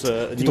parfaite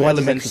du droit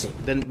des accusés.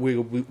 Then we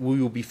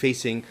will be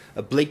facing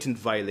a blatant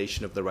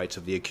violation of the rights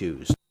of the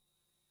accused.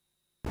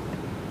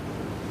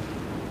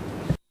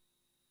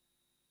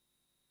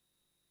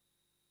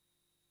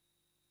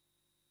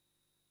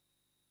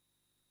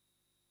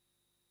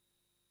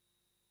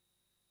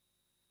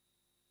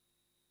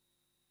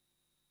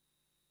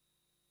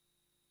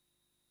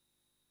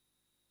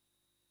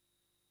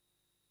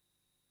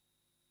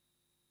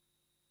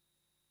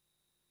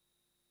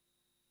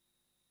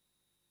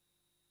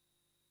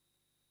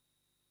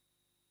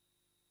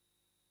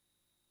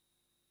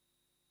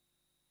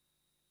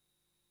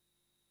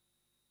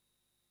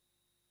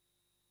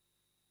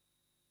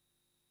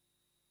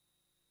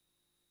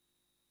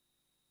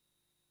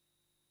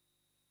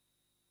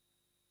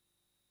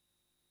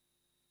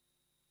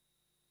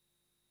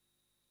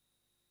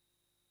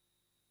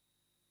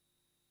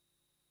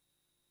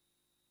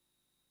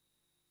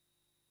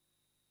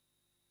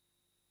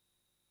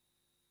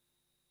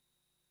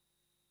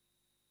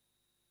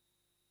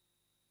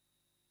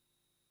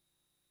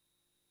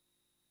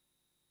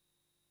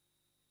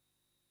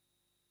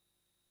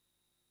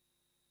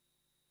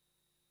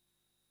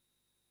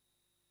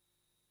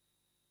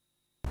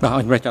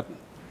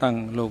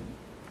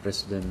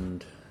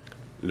 President,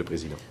 Le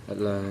président. I'd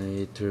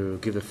like to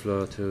give the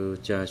floor to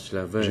Judge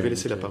Laverne. Je vais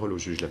laisser la parole au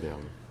juge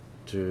Laverne,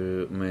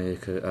 to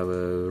make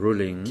our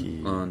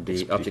ruling on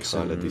the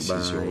objection by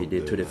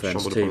the two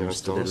defense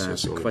teams to the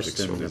last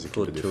question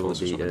put to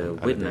the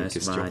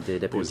witness by the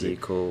deputy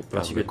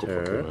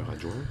co-prosecutor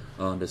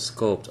on the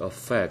scope of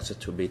facts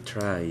to be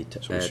tried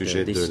at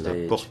this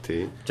stage.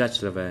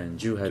 Judge Laverne,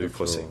 you have the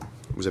floor.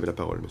 Vous avez la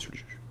parole, monsieur le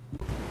juge.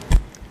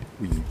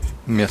 Oui,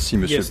 merci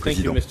Monsieur le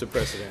Président.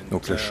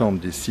 Donc la Chambre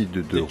décide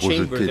de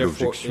rejeter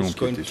l'objection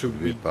qui a été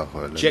soulevée par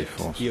la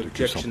défense de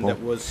Chhem.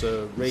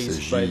 Il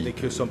s'agit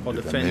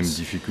de la même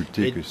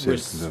difficulté que celle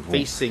que nous avons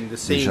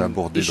déjà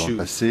abordée dans le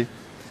passé.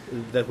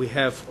 that we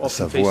have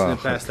often faced in the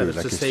past, that is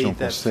to say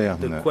that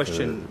the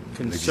question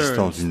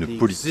concerns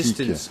the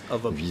existence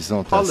of a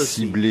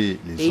policy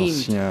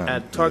aimed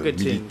at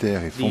targeting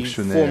the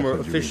former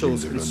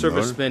officials and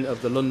servicemen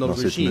of the Lon Nol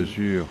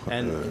regime.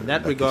 And in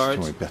that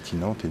regard,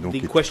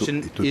 the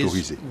question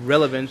is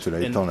relevant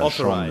and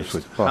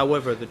authorized.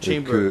 However, the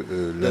Chamber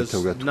does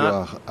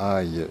not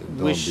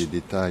wish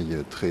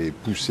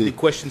the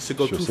questions to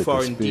go too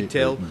far in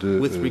detail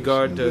with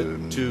regard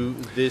to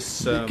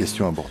this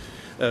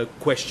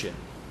question.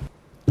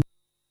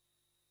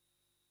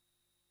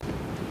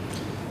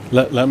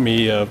 Let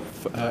me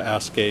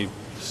ask a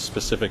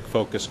specific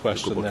focus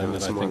question then, and I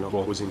think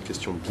we'll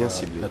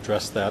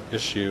address that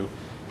issue.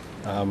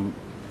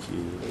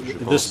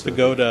 This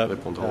pagoda,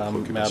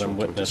 Madam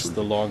Witness,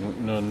 the Long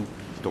Nun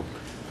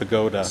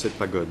pagoda,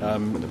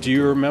 do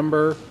you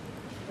remember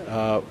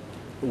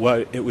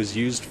what it was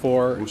used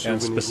for?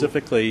 And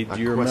specifically,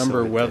 do you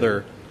remember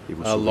whether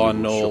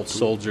Lon Nol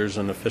soldiers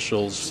and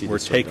officials were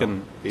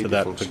taken to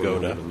that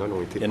pagoda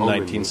in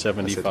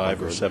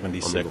 1975 or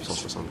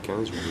 76?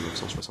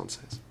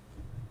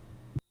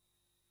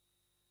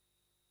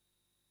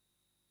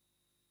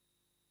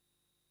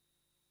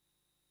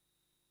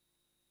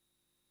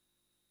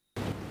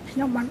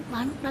 No,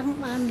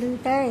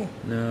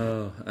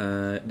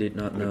 I did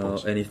not know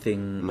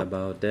anything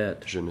about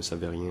that. Je ne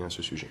savais rien à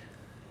ce sujet.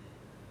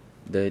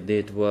 They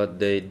did what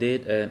they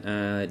did, and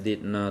I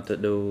did not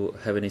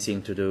have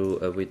anything to do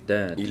with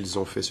that. Ils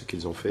ont fait ce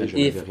qu'ils ont fait, je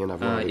n'avais rien à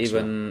voir avec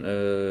cela.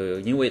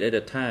 Knew it at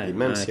the time, Et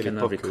même si I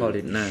cannot recall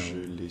it now. Je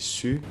l'ai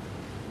su,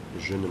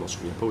 je ne m'en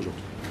souviens pas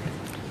aujourd'hui.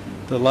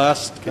 The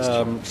last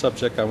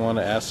subject I want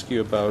to ask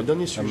you about,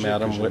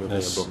 Madam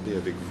Witness,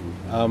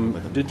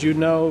 did you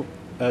know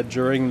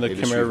during the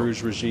Khmer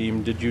Rouge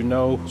regime, did you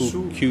know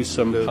who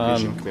Chhem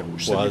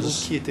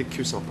was?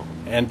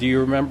 And do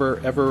you remember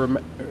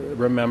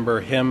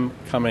him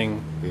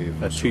coming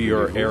to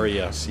your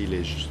area,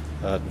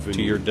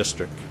 to your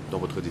district?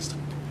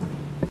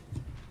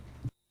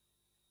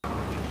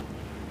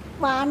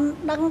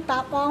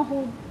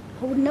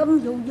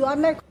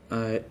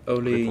 I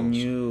only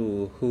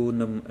knew Hu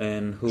Num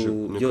and Hu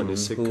Yun,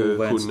 who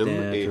went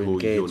there to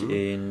engage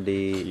in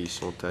the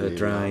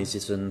dry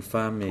season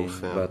farming,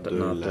 but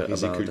not about the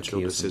Chhem.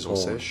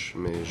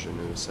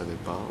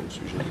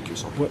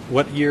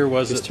 What year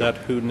was it that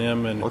Hu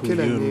Nim and Hu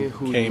Yun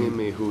came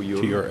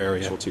to your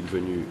area? Sont-ils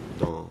venus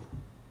dans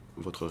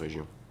votre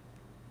région?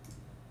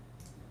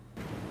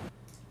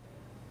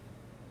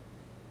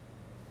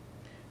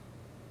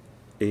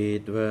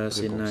 It was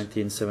in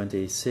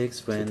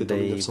 1976 when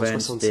they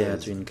went there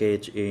to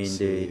engage in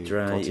the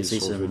dry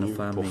season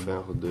farming.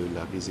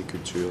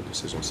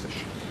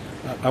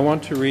 I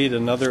want to read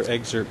another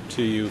excerpt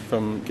to you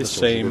from the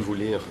same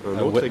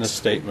witness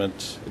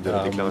statement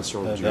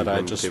that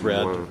I just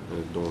read.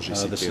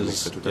 This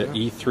is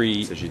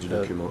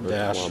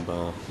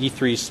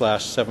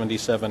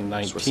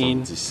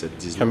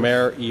E3/7719,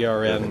 Khmer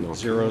ERN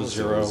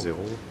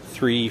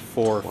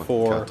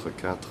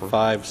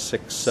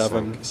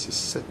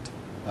 00344-567,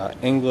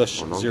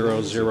 English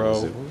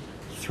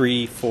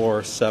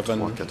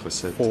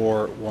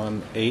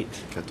 00347-418,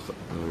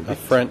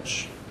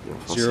 French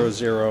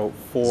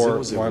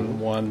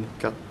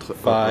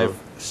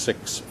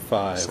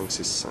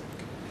 00411-565.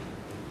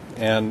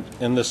 And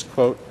in this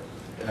quote,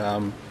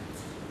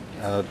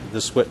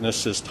 this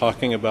witness is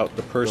talking about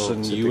the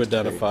person you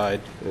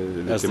identified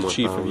as the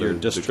chief of your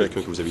district,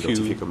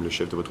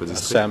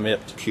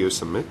 Kyu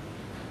Samit.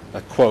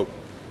 Quote,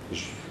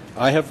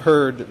 I have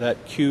heard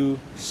that Kyu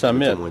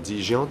Samit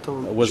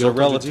was a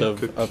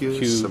relative of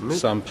Kyu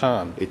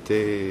Sampan.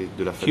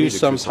 Kyu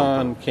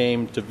Sampan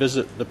came to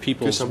visit the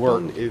people's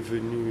work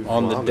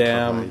on the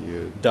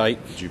dam dike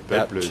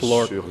at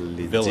Tlork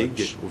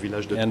village.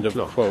 End of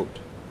quote.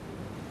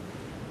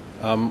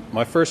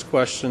 My first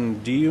question,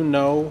 do you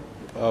know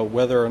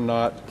whether or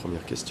not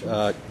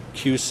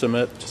Kyu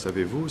Samit,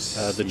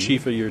 the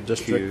chief of your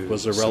district,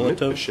 was a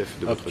relative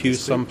of Kyu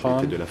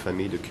Sampan?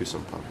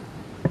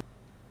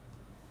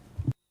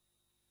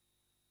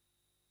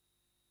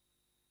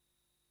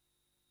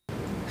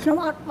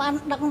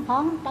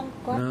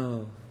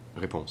 No.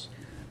 Réponse.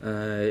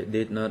 I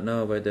did not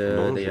know whether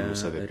Non, they je are ne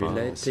savais pas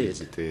related.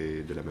 s'ils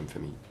étaient de la même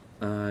famille.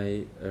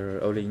 I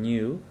only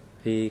knew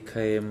he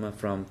came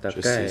from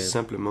Je sais Takeo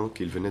simplement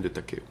qu'il venait de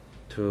Takeo.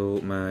 to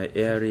my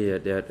area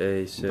that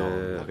is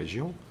Dans la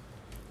région,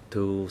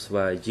 to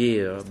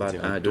Swajir, but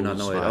I do not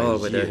know at all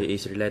whether he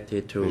is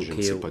related to mais je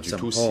ne sais Kyu pas du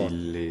tout Sampan.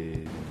 s'il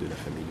est de la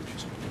famille de Kyu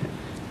Sampan.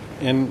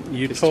 And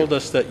you told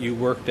us that you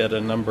worked at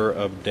a number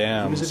of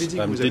dams.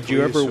 Did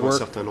you ever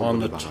work on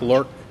the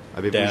Tlork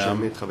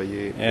Dam?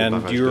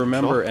 And do you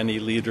remember any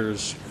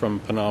leaders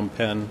from Phnom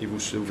Penh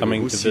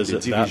coming to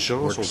visit that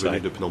work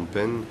site? de Phnom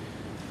Penh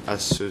à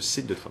ce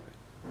site de travail.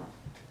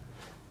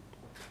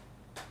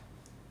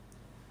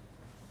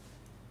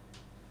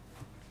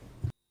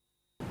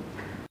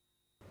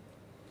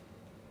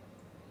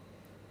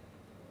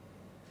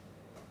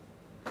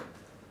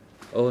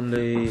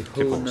 Only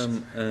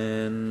Honam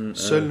and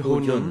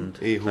Honam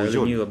et Ho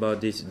Yun. knew about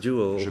this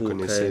duo Je who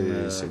connaissais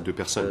came ces deux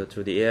personnes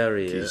to the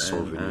area, qui sont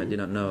and I venues. did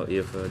not know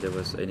if there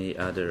was any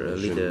other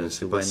Je ne leaders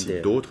sais who pas went si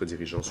there. d'autres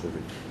dirigeants sont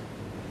venus.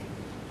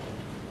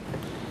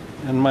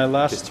 And my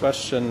last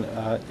question,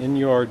 in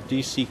your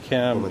DC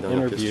Chhem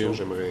interview,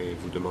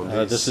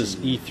 this is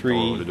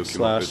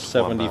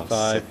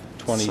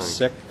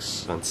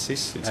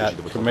E3/7526 at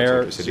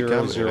Khmer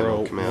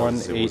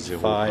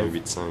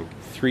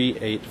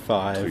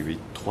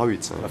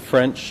 00185-385, a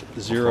French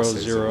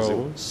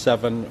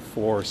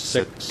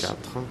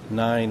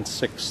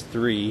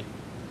 00746-963.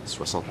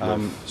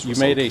 You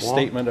made a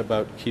statement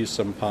about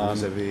Qsampan.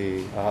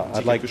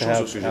 I'd like to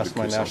ask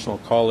my national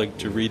colleague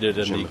to read it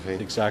in the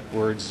exact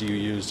words you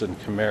used in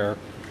Khmer,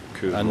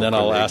 and then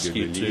I'll ask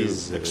you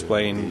to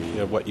explain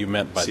what you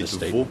meant by the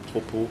statement. Vos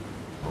propos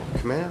en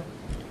khmer,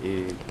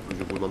 et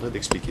je vous demanderai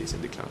d'expliquer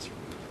cette déclaration.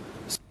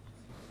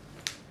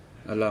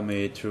 Allow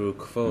me to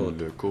quote,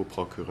 le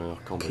co-procureur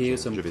cambodgien,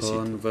 je vais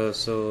citer. was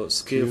so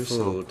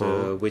skillful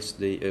with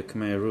the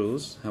Khmer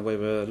rules.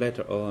 However,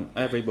 later on,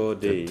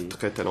 everybody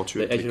très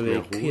talentueux they actually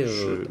avec les Khmer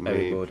rouges, mais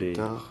everybody, plus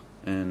tard,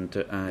 and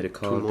I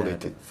tout le monde a recall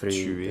été that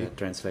free tué,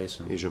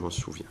 translation. et je m'en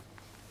souviens.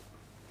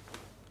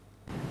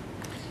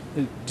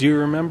 Do you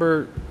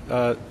remember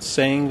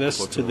saying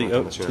this to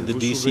the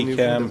DC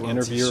Chhem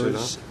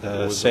interviewers,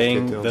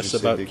 saying this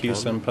about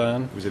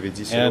Qsampan?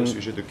 And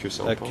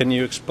can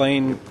you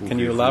explain, can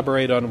you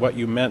elaborate on what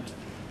you meant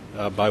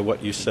by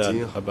what you said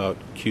about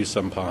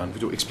Qsampan?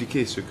 Plutôt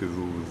expliquer ce que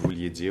vous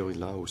vouliez dire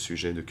là au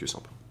sujet de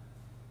Qsampan.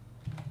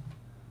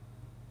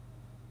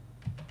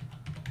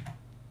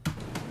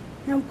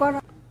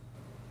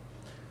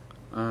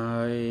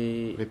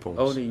 I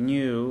only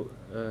knew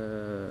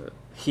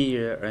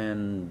here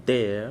and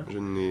there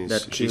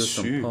that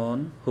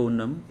Qsampan,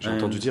 Honam, j'ai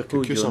entendu dire que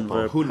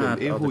Qsampan, Honam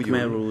et Ho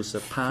Yun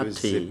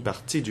faisaient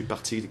partie du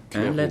parti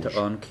Khmer and later Rouge.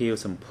 on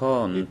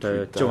Qsampan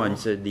joined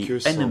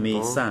the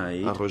enemy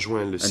side, a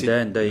rejoint le, and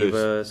then they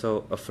were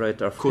so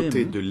afraid of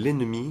côté him. de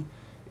l'ennemi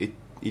et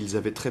ils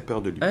avaient très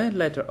peur de lui. And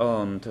later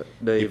on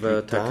they Et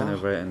were plus taken tard,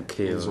 away and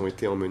ils ont killed.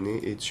 été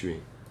emmenés et tués.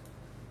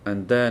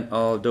 And then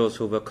all those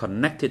who were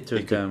connected to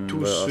Et que them tous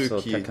were ceux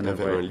also qui taken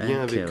avaient un away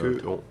lien and avec eux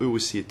killed. ont eux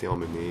aussi été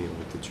emmenés et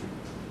ont été tués.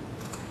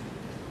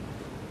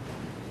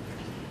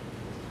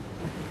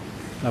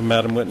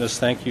 Madam Witness,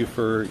 thank you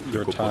for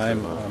your time.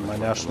 My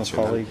national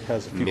colleague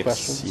has a few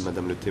questions. Merci,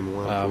 Madame le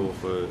témoin,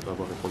 pour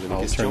avoir répondu à mes I'll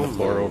questions. turn the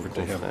floor Mon over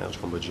to him. confrère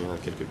cambodgien a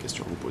quelques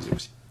questions à vous poser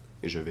aussi.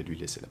 Et je vais lui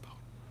laisser la parole.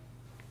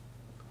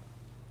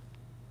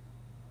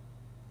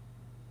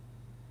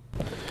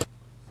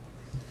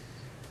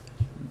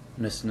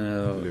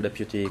 National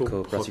Deputy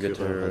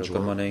Co-Prosecutor,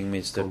 good morning,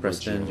 Mr.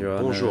 President, Your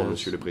Honors, bonjour,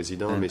 Monsieur le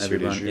Président, Messieurs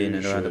les everyone in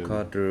and around the juges,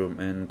 courtroom,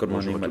 and good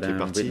bonjour morning, à toutes les Madam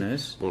parties,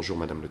 Witness. bonjour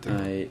Madame le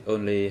témoin. I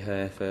only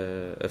have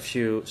a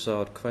few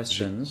short J'ai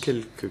questions.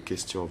 quelques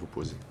questions à vous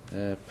poser.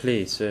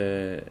 Please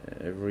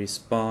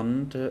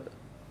respond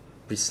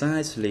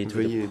precisely to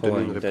Veuillez the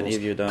donner une point, and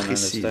if you don't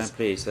précise. understand,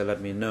 please let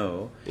me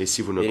know. Et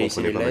si vous ne It is in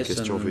comprenez pas ma relation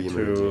question, veuillez me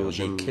le dire. to the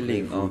J'aimerais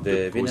killing vous of the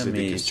poser des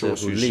Vietnamese questions au who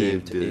sujet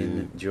lived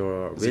in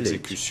your des village.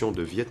 exécutions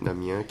de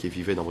Vietnamiens qui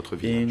vivaient dans votre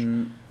village.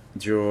 In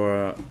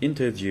your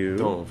interview,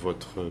 Dans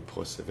votre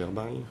procès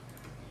verbal,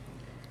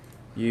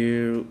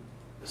 you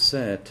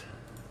said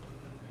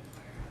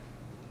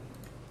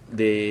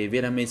the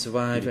Vietnamese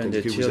wife and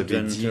the vous avez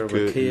children dit were que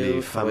les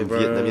killed. femmes However,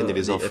 vietnamiennes et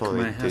les the enfants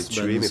Khmer étaient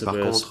tués, mais husbands par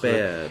were contre,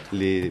 spared.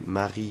 les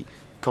maris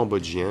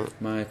cambodgiens,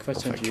 My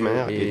question enfin to you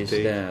khmer, is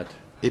étaient that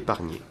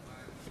épargnés.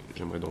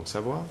 J'aimerais donc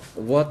savoir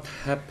what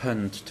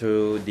happened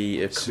to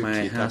the Ce qui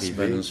Khmer est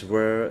arrivé husbands?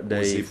 Were aux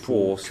they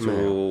époux forced khmer.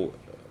 to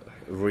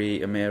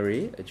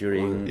remarry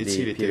during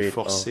Est-il the été period of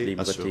forcé the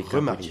à se Democratic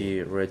remarier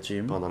Kampuchea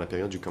regime? pendant la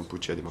période du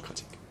Kampuchea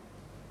démocratique?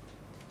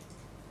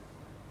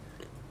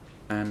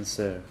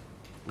 Answer.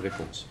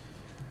 Réponse.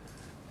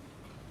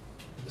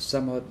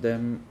 Some of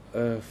them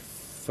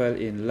fell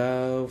in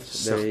love.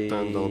 They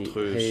Certains d'entre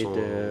eux had sont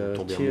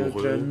tombés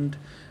children,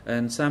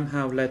 and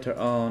somehow later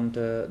on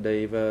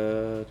they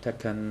were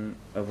taken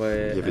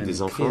away Il y avait and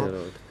des enfants,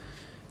 killed.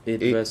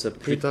 It et was a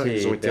plus tard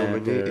ils ont pity été that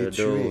emmenés et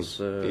tués.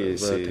 those Et were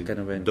c'est taken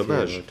away and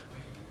dommage killed.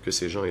 que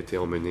ces gens aient été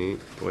emmenés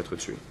pour être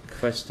tués.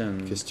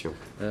 Question.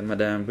 Madame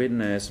Madam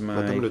Witness,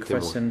 my le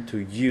question to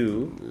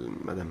you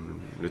Madame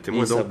le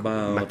témoin, is donc,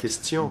 ma about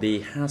question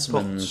the porte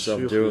husbands sur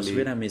of those les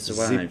Vietnamese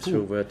wives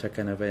who époux were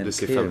taken away de and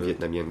ces femmes killed.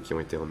 vietnamiennes qui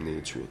ont été emmenées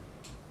et tuées.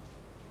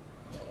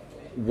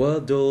 Were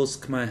those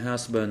Khmer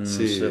husbands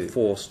Ces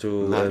forced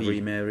to maris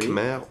remarry?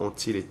 khmer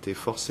ont-ils été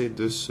forcés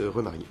de se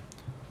remarier?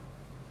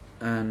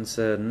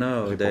 Answer,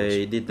 no, Réponse.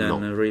 they didn't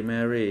Non.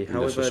 remarry. Ils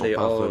ne se However, sont they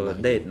pas all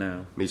remariés. dead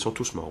now. Mais ils sont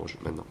tous morts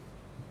maintenant.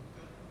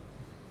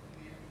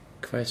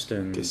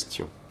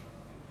 Question.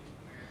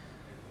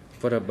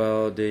 What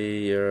about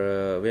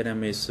the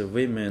Vietnamese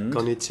women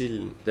Qu'en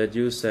est-il that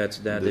you said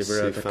that de they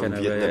were ces femmes taken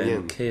away vietnamiennes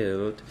and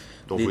killed?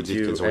 dont vous Did dites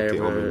you qu'elles ont été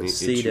ever emmenées et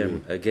see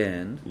them tuées?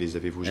 again Les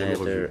avez-vous jamais at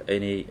revues?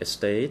 any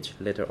stage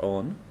later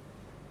on?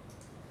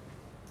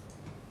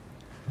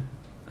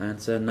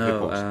 Answer,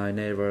 no, I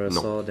never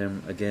saw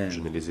them again.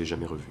 Je ne les ai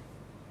jamais revus.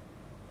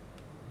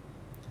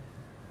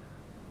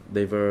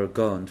 They were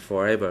gone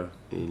forever.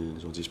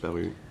 Ils ont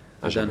disparu.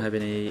 I don't have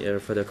any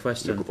further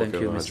questions. Thank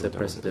you, Mr.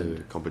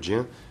 President.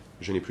 Cambodgien.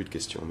 Je n'ai plus de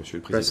questions, Monsieur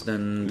le Président.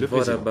 Le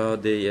what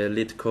about the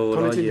political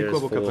lawyers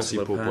for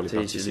political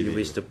parties? Do you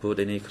wish to put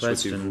any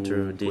question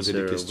to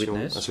this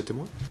witness? À ce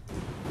témoin?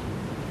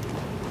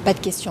 Pas de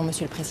questions,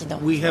 Monsieur le Président.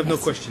 We have no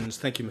questions.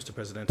 Thank you, Mr.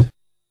 President.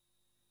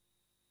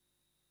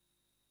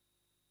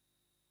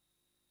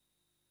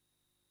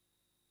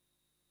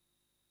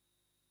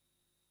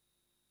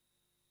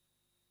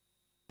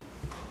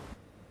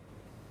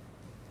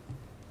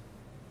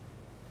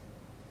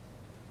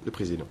 Le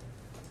Président.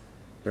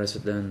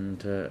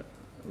 President,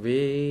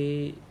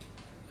 we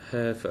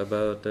have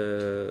about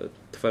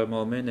 12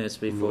 more minutes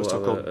before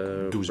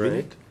our 12 break.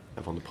 minutes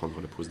avant de prendre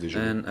la pause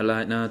déjeuner. And I'd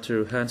like now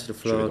to hand the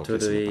floor to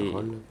the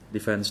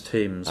defense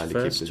teams.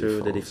 First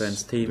to the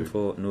defense team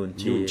for Nuon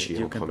Chea.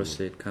 You can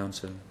proceed,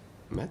 Counsel.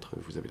 Maître,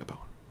 vous avez la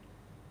parole.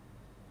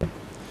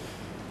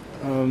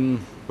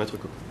 Maître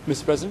Cook.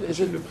 Mr. President, is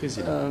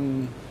it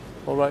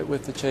all right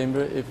with the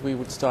chamber if we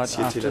would start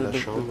after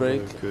the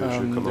break?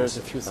 There's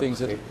a few things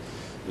that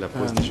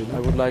I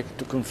would like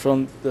to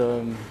confront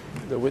the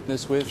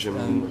witness with,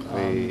 and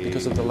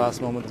because of the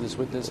last moment of this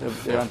witness,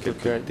 they aren't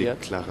prepared yet.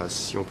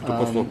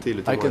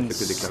 I can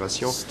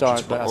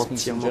start by asking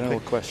some general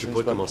questions,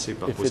 but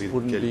if it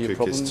wouldn't be a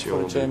problem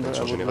for the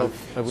chamber,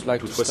 I would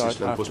like to start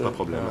after the lunch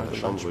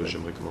break.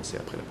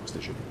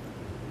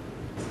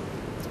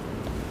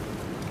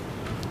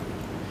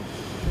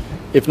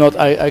 If not,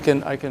 I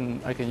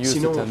can use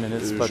the 10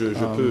 minutes, but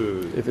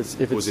if it's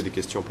poser des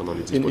questions pendant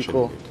les 10 prochaines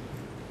minutes.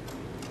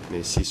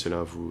 Mais si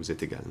cela vous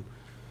est égal.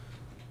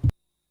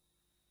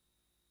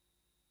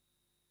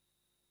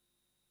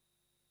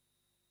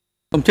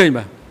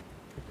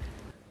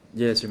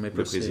 Yes, you may Le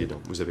proceed.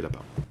 Président, vous avez la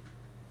parole.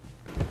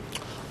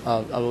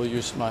 I will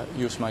use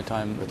my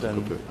time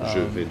then. Je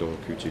vais donc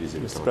utiliser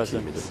le temps qui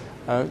m'est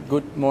donné.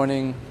 Good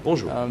morning,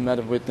 Bonjour,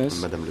 Madam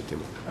Witness. Madame le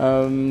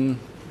témoin.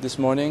 This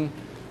morning,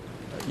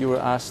 you were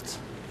asked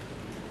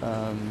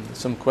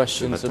some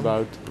questions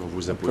about on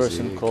vous a a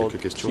posé person called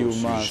quelques questions au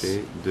Kiumas,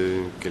 sujet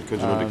de quelqu'un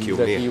du nom de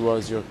that he Kiomer.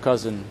 was your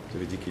cousin, Vous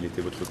avez dit qu'il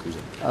était votre cousin,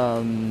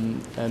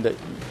 and that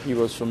he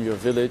was from your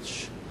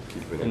village,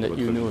 qu'il venait and de that votre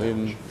you knew him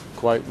village,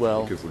 quite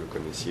well. que vous le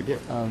connaissiez bien.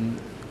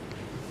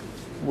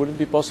 Would it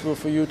be possible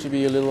for you to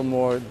be a little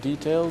more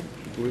detailed?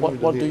 Pouvez-vous What me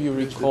do donner you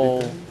plus de recall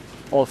détails?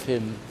 of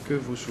him? Que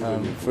vous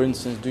souvenez-vous? For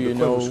instance, do De you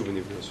quoi know vous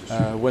souvenez-vous à ce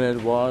sujet? when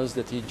it was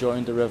that he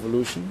joined the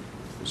revolution?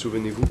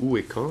 Souvenez-vous où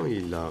et quand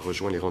il a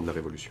rejoint les rangs de la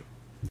Révolution?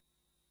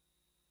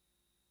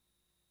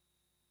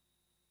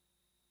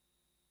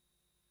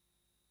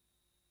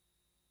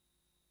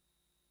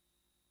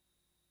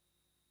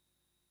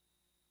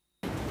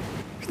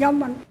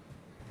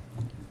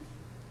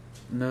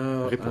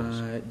 No,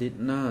 Réponse. I did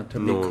not, Non, je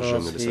ne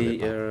because le savais he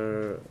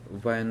pas.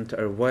 went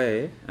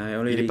away. I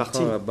only Il est parti.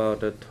 recall about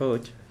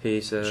Toch,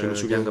 his Je me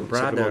souviens younger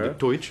simplement de brother,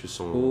 Toich, who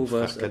son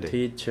frère was a cadet,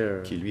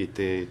 teacher, qui lui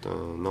était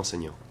un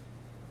enseignant.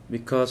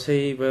 because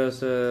he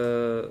was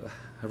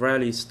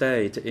rarely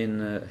stayed in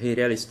a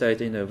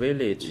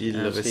village, Il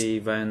as he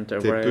went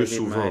away peu with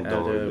souvent my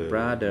dans other le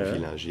brother,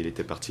 village. Il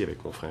était parti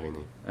avec mon frère aîné.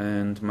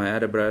 and my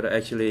other brother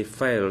actually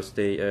failed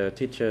the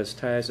teacher's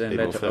test, and Et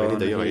mon later frère aîné on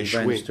d'ailleurs a he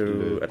échoué went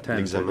to attend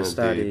l'examen the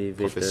study des with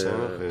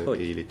professeurs Toch.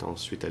 et il est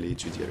ensuite allé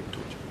étudier avec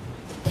Toich.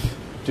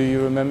 Do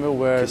you remember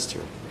where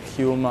Question.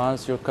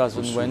 Kiumas, your Vous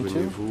cousin, went to?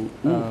 souvenez-vous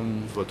où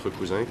votre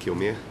cousin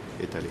Kiomer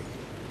est allé?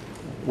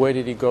 Where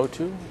did he go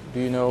to? Do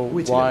you know Où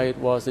est-il why allé? it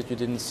was that you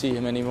didn't see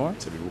him anymore?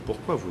 Savez-vous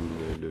pourquoi vous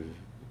ne le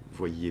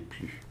voyiez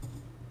plus?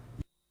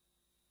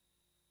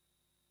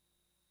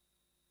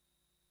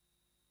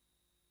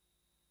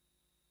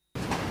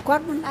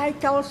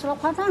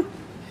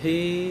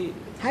 He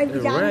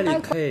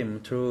rarely came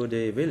to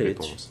the village,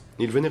 Réponse.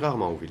 Il venait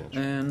rarement au village.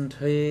 and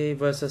he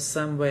was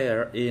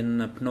somewhere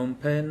in Phnom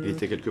Penh, Il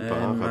était quelque part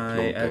and à my Phnom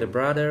Penh. other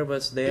brother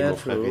was there mon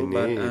frère too, aîné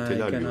but était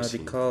là, I lui cannot aussi.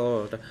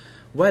 recall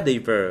where they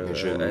were Mais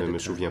je at ne the me time.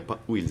 souviens pas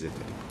où ils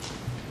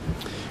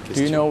étaient.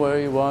 Do you know where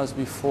he was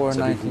before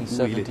Savez-vous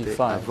où il était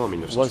 1975? avant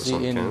Was he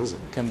in 1975?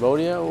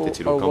 Cambodia or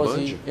Était-il au was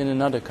he Cambodge? in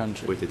another Ou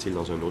country? était-il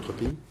dans un autre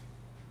pays?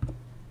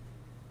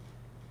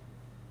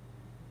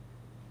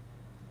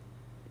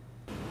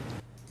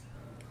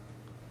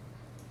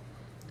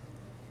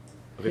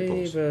 He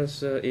Réponse.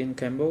 was in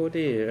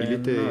Cambodia Il and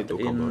était not au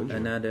in Cambodge. Il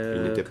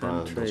another n'était pas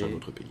dans un country.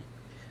 autre pays.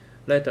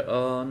 Later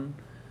on,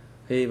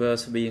 he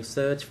was being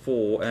searched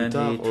for, and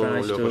tard, he on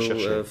tried le to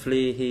recherchait.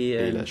 flee here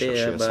Et il a and cherché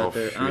there, à but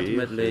s'enfuir,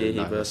 ultimately il he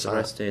a was ça,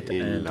 arrested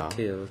et and l'a-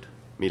 killed.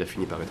 Mais il a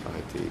fini par être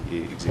arrêté et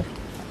exécuté.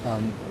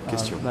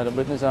 Question. Madam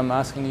Witness, I'm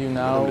asking you now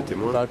Madame le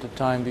témoin, about the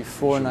time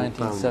before Je vous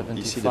parle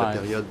ici de la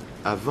 1975. période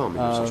avant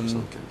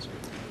 1975.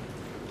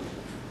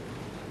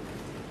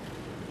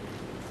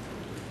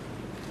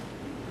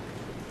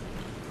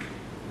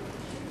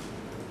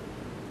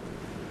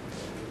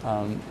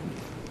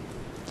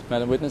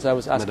 Madam Witness, I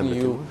was asking Madame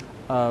le you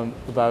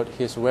about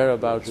his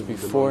whereabouts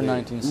before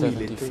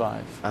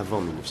 1975.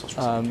 Avant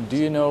 1975. Do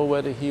you know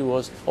whether he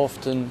was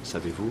often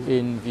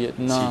in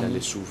Vietnam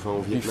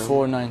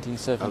before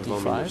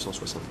 1975?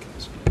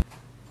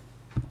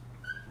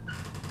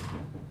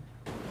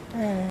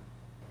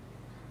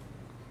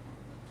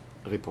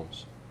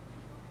 Réponse.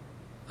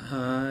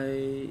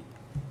 I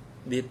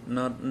did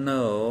not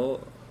know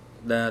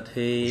that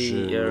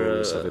he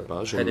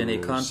had any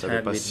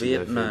contact with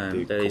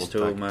Vietnam. That is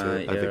to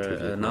my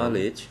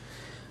knowledge.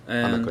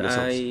 And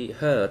I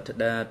heard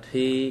that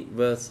he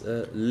was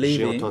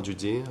living,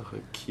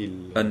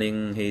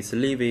 he's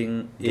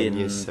living in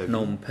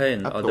Phnom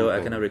Penh, although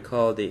I cannot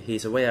recall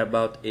his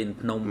whereabouts in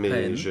Phnom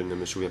Penh.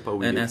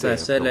 And as I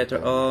said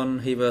later on,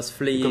 he was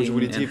fleeing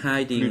and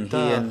hiding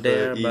here and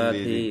there, but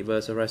he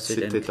was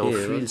arrested and killed.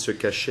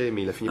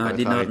 I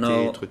did not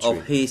know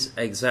of his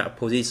exact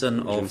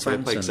position or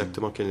function.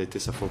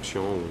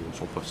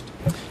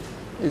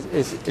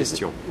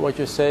 What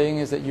you're saying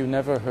is that you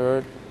never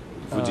heard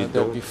Vous dites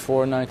donc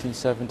before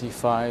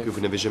 1975, que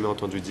vous n'avez jamais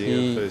entendu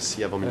dire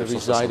si avant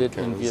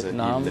 1975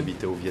 il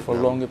habitait au Vietnam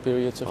pendant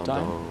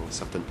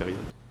certaines périodes.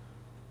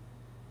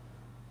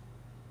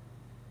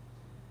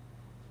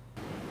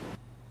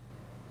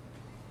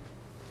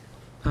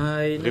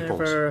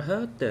 Réponse.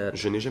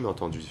 Je n'ai jamais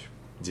entendu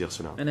dire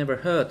cela. Je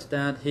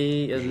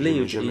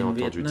n'ai jamais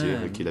entendu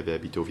dire qu'il avait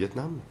habité au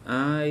Vietnam.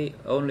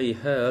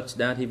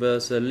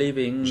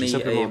 J'ai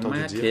simplement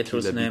entendu dire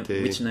qu'il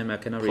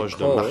habitait proche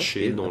d'un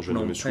marché dont je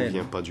ne me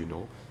souviens pas du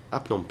nom, à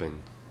Phnom Penh.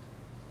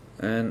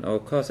 And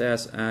of course,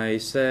 as I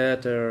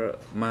said,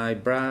 my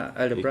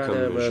elder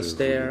brother was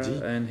there,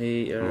 and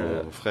he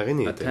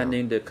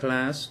attending the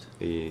class.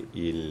 Et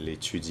il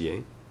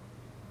étudiait.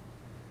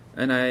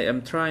 And I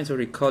am trying to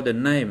recall the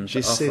names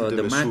of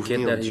the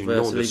market that he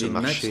was living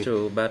next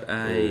to, but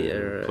I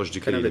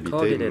cannot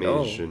recall it at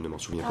all.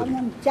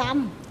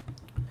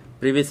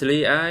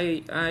 Previously,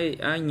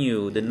 I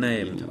knew the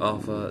name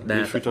of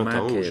that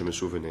market. Je me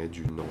souvenais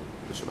du nom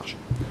de ce marché.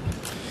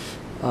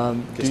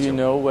 Do you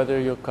know whether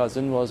your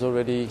cousin was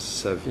already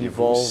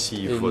involved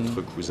si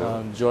votre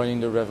cousin joining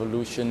the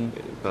revolution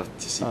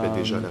participait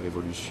déjà à la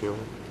révolution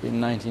in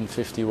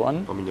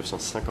 1951? En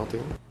 1951?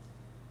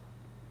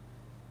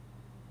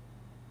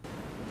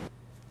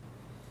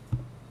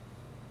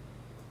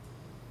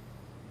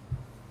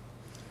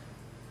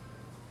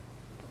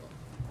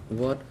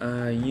 What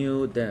I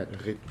knew that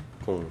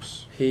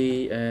Réponse.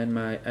 He and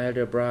my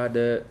elder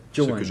brother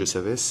joined Ce que je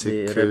savais,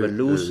 c'est que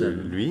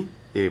lui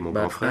et mon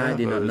grand frère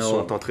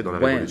sont entrés dans la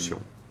révolution.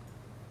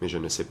 Mais je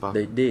ne sais pas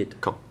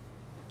quand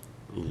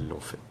ils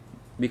l'ont fait.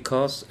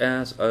 Because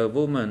as a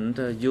woman,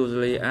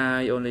 usually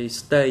I only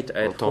stayed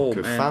at home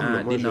and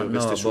I did not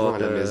know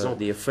about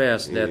the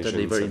affairs that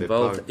they were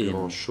involved in.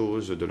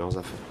 Grand-chose de leurs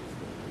affaires.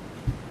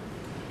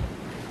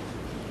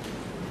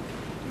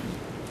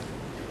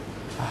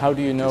 How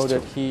do you know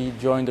that he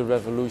joined the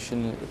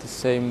revolution at the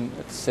same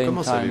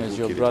time as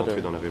your brother?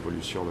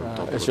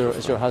 As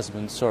your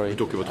husband, sorry.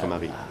 Plutôt que votre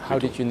mari. How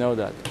did you know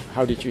that?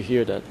 How did you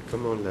hear that?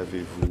 Comment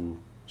l'avez-vous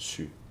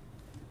su?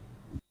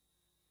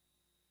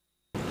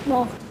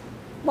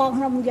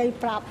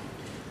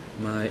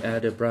 My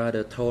elder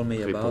brother told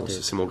me about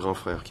it. C'est mon grand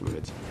frère qui me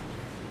l'a dit.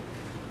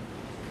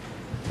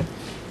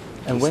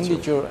 And when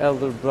did your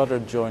elder brother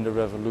join the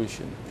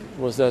revolution?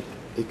 Was that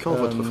Et quand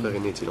votre frère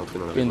aîné est-il entré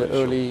dans la révolution? In the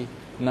early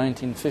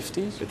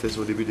 1950s? Était-ce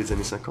au début des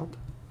années 50?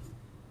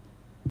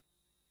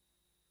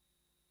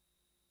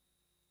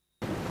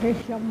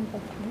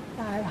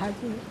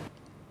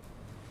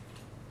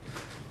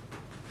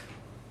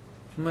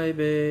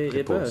 Maybe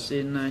it was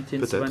in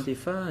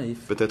 1925.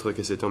 Peut-être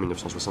que c'était en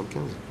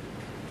 1975.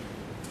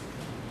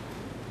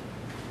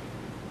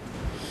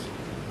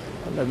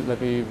 Let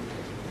me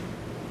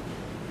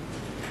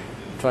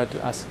try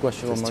to ask the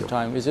question one more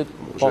time. Is it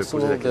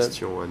possible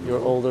that your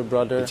older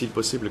brother Est-il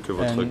possible que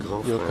votre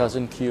grand and your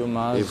cousin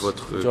Kiyomaz et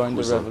votre joined the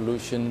cousin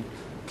revolution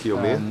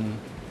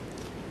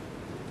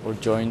or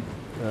joined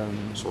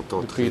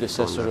the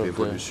predecessor of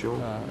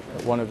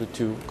one of the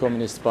two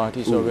communist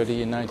parties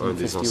already in un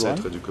des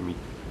ancêtres 1951?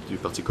 du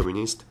Parti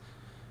communiste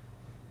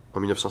en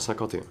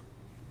 1951?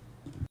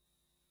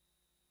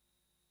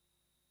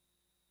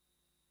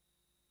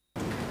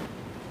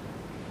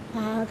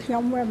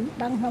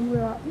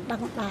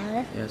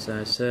 Yes,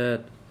 I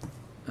said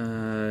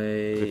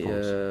I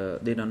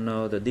did not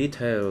know the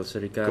details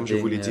regarding Comme je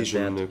vous l'ai dit, je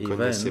ne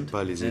connaissais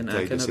pas les and I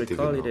détails de cannot cet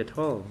recall it événement. at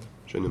all.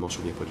 Je ne m'en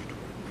souviens pas du tout.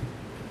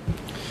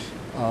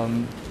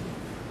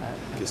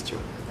 Question.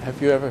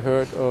 Have you ever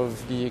heard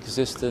of the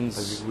existence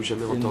Avez-vous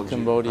jamais in entendu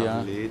Cambodia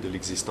parler de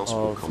l'existence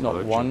au of not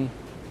Cambodge one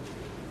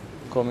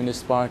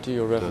communist party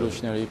or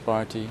revolutionary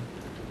party,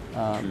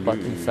 but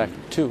in fact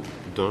two?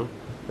 D'un,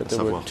 That à there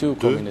were savoir two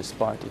deux communist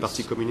parties.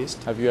 partis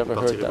communistes, Have you ever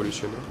parti heard that?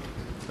 révolutionnaire?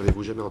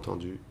 Avez-vous jamais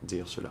entendu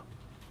dire cela?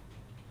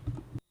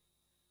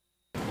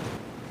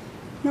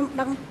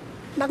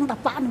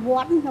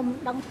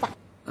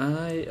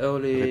 I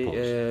only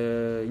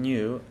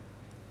knew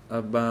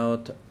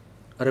about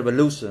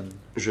revolution.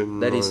 Je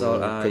That is all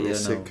ne I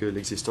connaissais know. que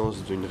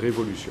l'existence d'une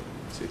révolution.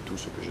 C'est tout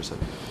ce que je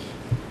savais.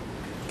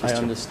 I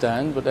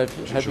understand, but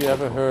have you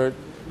ever heard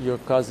your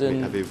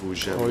cousin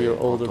or your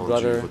older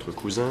brother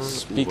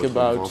speak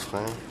about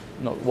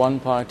not one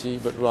party,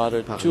 but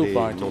rather two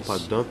parties non pas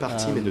d'un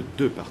parti, mais de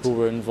deux partis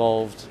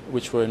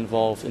which were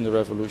involved in the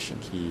revolution?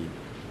 Qui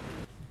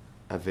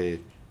avaient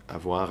à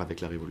voir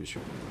avec la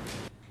révolution.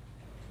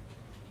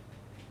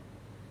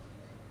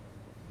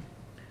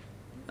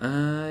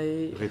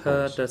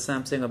 Heard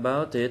something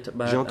about it,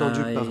 but j'ai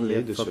entendu parler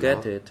I de forget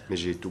cela, it. mais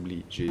j'ai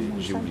oublié.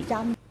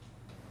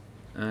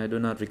 I do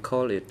not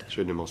recall it.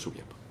 Je ne m'en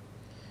souviens pas.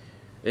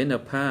 In the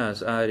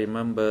past, I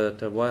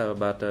remembered well,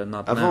 but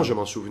not Avant, now. je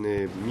m'en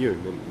souvenais mieux,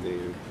 mais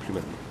plus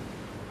maintenant.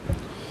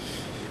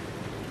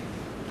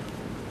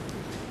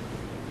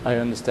 I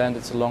understand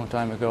it's a long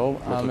time ago.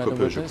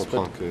 Je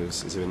comprends que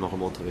ces événements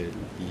remontent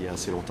il y a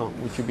assez longtemps.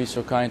 Would you be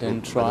so kind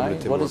and try?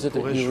 What is it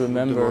that you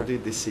remember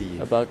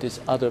about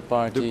this other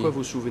party de quoi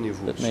vous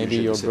souvenez-vous that maybe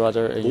your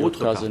brother and your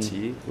cousin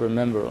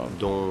remember of?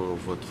 Dont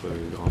votre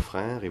grand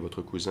frère et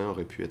votre cousin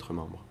auraient pu être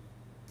membres?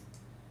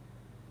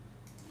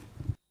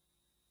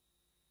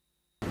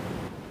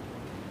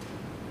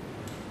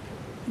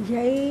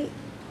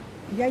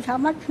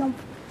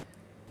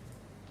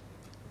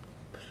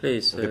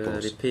 Please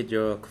repeat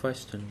your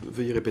question.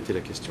 Veuillez répéter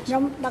la question.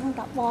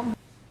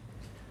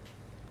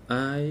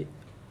 I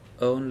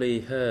only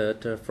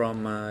heard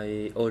from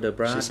my older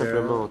brother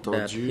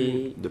that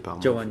he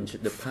joined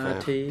the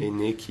party,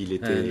 aîné qu'il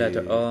était and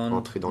later on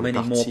entré dans le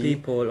many more parti,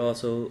 people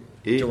also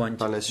et joined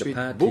par la the suite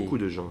party, beaucoup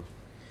de gens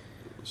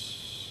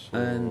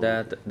and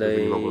that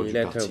they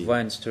later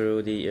went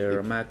through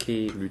the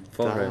maquis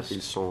forest.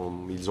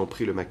 Ils ont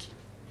pris le maquis.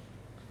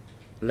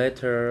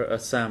 Later,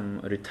 some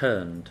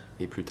returned.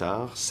 Et plus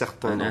tard,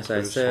 certains and as d'entre I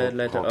eux said, sont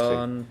later rentrés.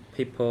 on,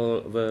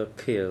 people were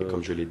killed. Et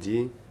comme je l'ai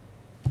dit,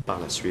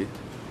 par la suite,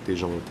 des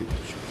gens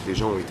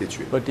ont été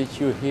tués. But did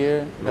you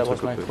hear? That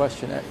was my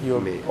question.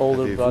 Your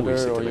older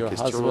brother or your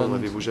husband,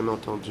 avez-vous jamais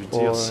entendu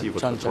dire si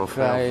votre grand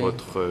frère,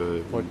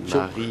 votre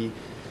mari,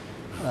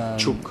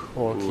 Chuk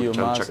ou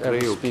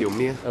Chanchakray ou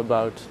Kiomir,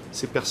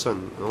 ces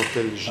personnes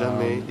n'ont-elles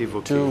jamais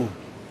évoqué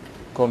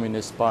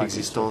communist parties,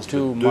 l'existence de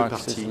two deux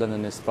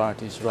Marxist-Leninist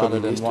parties rather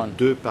than one?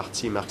 Deux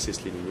partis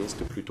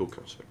marxistes-léninistes plutôt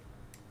qu'un seul?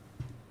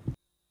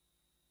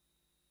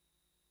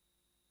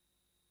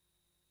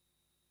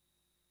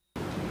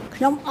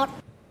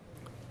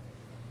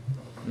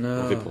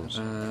 No, Réponse.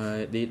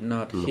 I did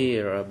not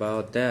hear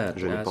about that.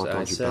 Je n'ai pas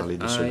entendu parler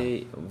de cela.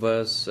 I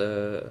was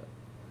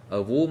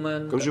a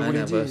woman Comme je vous and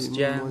l'ai I dit, was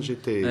young, moi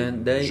j'étais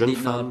and they jeune did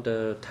femme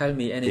not tell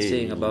me et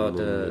anything ils about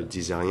ne me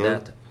disaient rien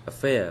that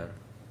affair.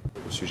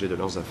 au sujet de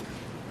leurs affaires.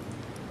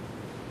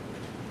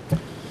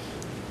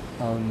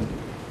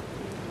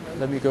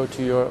 Let me go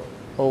to your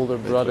older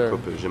brother.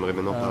 J'aimerais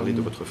maintenant parler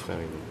de votre frère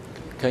aîné.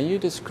 Can you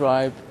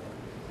describe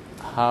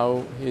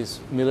how his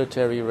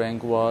military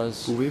rank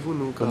was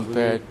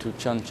compared to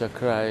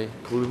Chanchakray?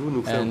 Pouvez-vous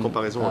nous faire une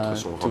comparaison entre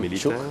son rang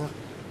militaire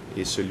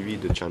et celui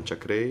de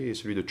Chanchakray et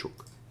celui de Chuk?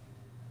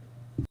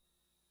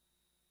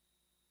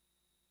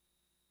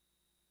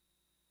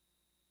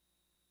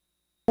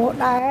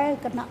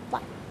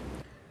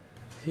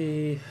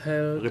 He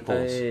held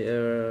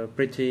a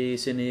pretty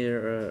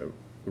senior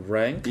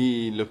rank.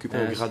 Il occupait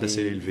un grade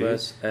assez élevé.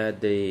 Was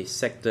at the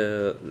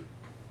sector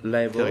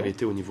level. Car il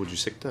était au niveau du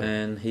secteur.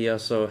 And he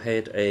also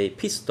had a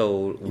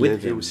pistol with him. Il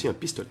avait aussi un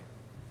pistolet.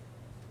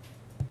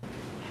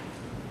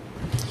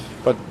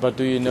 But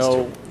do you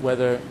know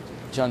whether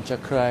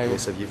Chanchakray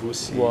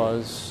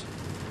was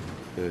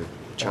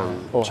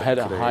or had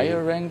a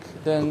higher rank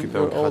than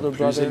your older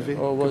brother,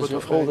 or was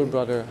your older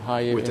brother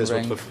higher in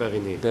rank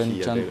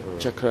than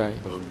Chanchakray?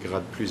 Un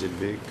grade plus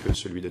élevé que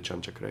celui de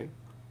Chanchakray.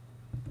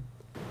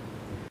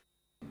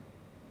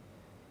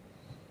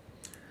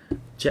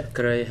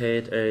 Chakray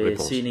had a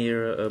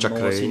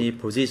more senior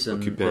position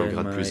than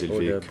my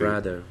older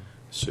brother.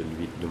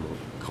 Celui de mon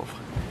grand frère.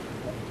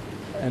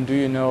 And do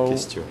you know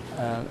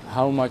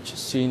how much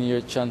senior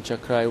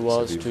Chanchakray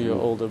was to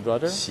your older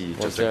brother?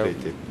 Was there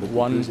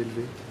one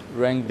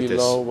rank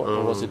below,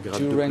 or was it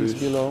two ranks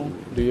below?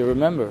 Do you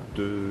remember?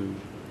 De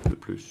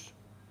plus.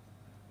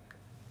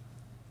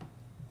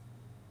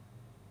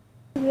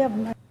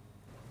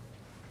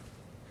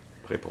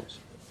 Réponse.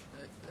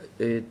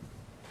 It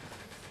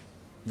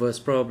was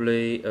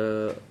probably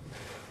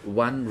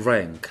one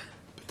rank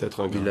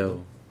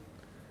below.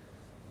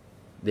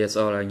 That's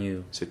all I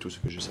knew. C'est tout ce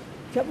que je sais.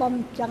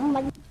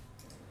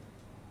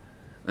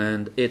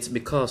 And it's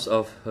because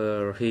of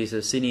his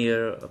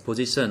senior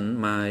position,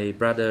 my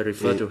brother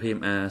referred to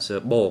him as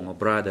Bong,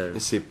 brother.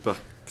 C'est parce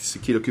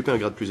qu'il occupait un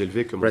grade plus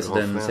élevé que mon grand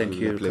frère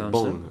l'appelait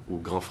Bong, ou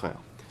grand frère.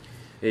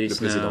 It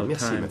is now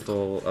time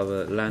for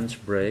our lunch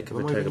break.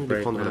 We take a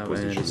break now and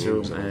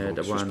resume at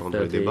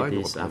 1:30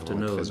 this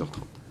afternoon.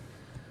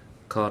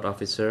 Court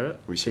officer,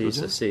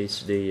 please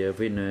assist the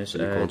witness at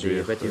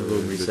the waiting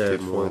room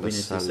reserved for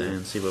witnesses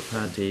and civil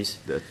parties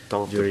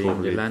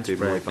during the lunch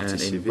break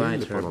and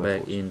invite her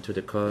back into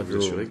the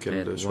courtroom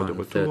at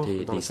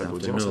 1:30 this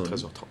afternoon.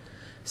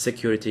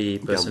 security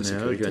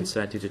personnel, you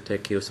instructed to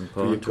take Kyo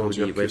Sampon to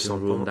the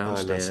waiting room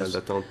downstairs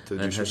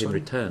and have him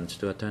returned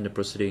to attend the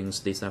proceedings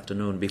this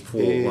afternoon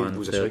before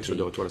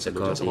 1:30. The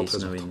court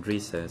is now in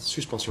recess.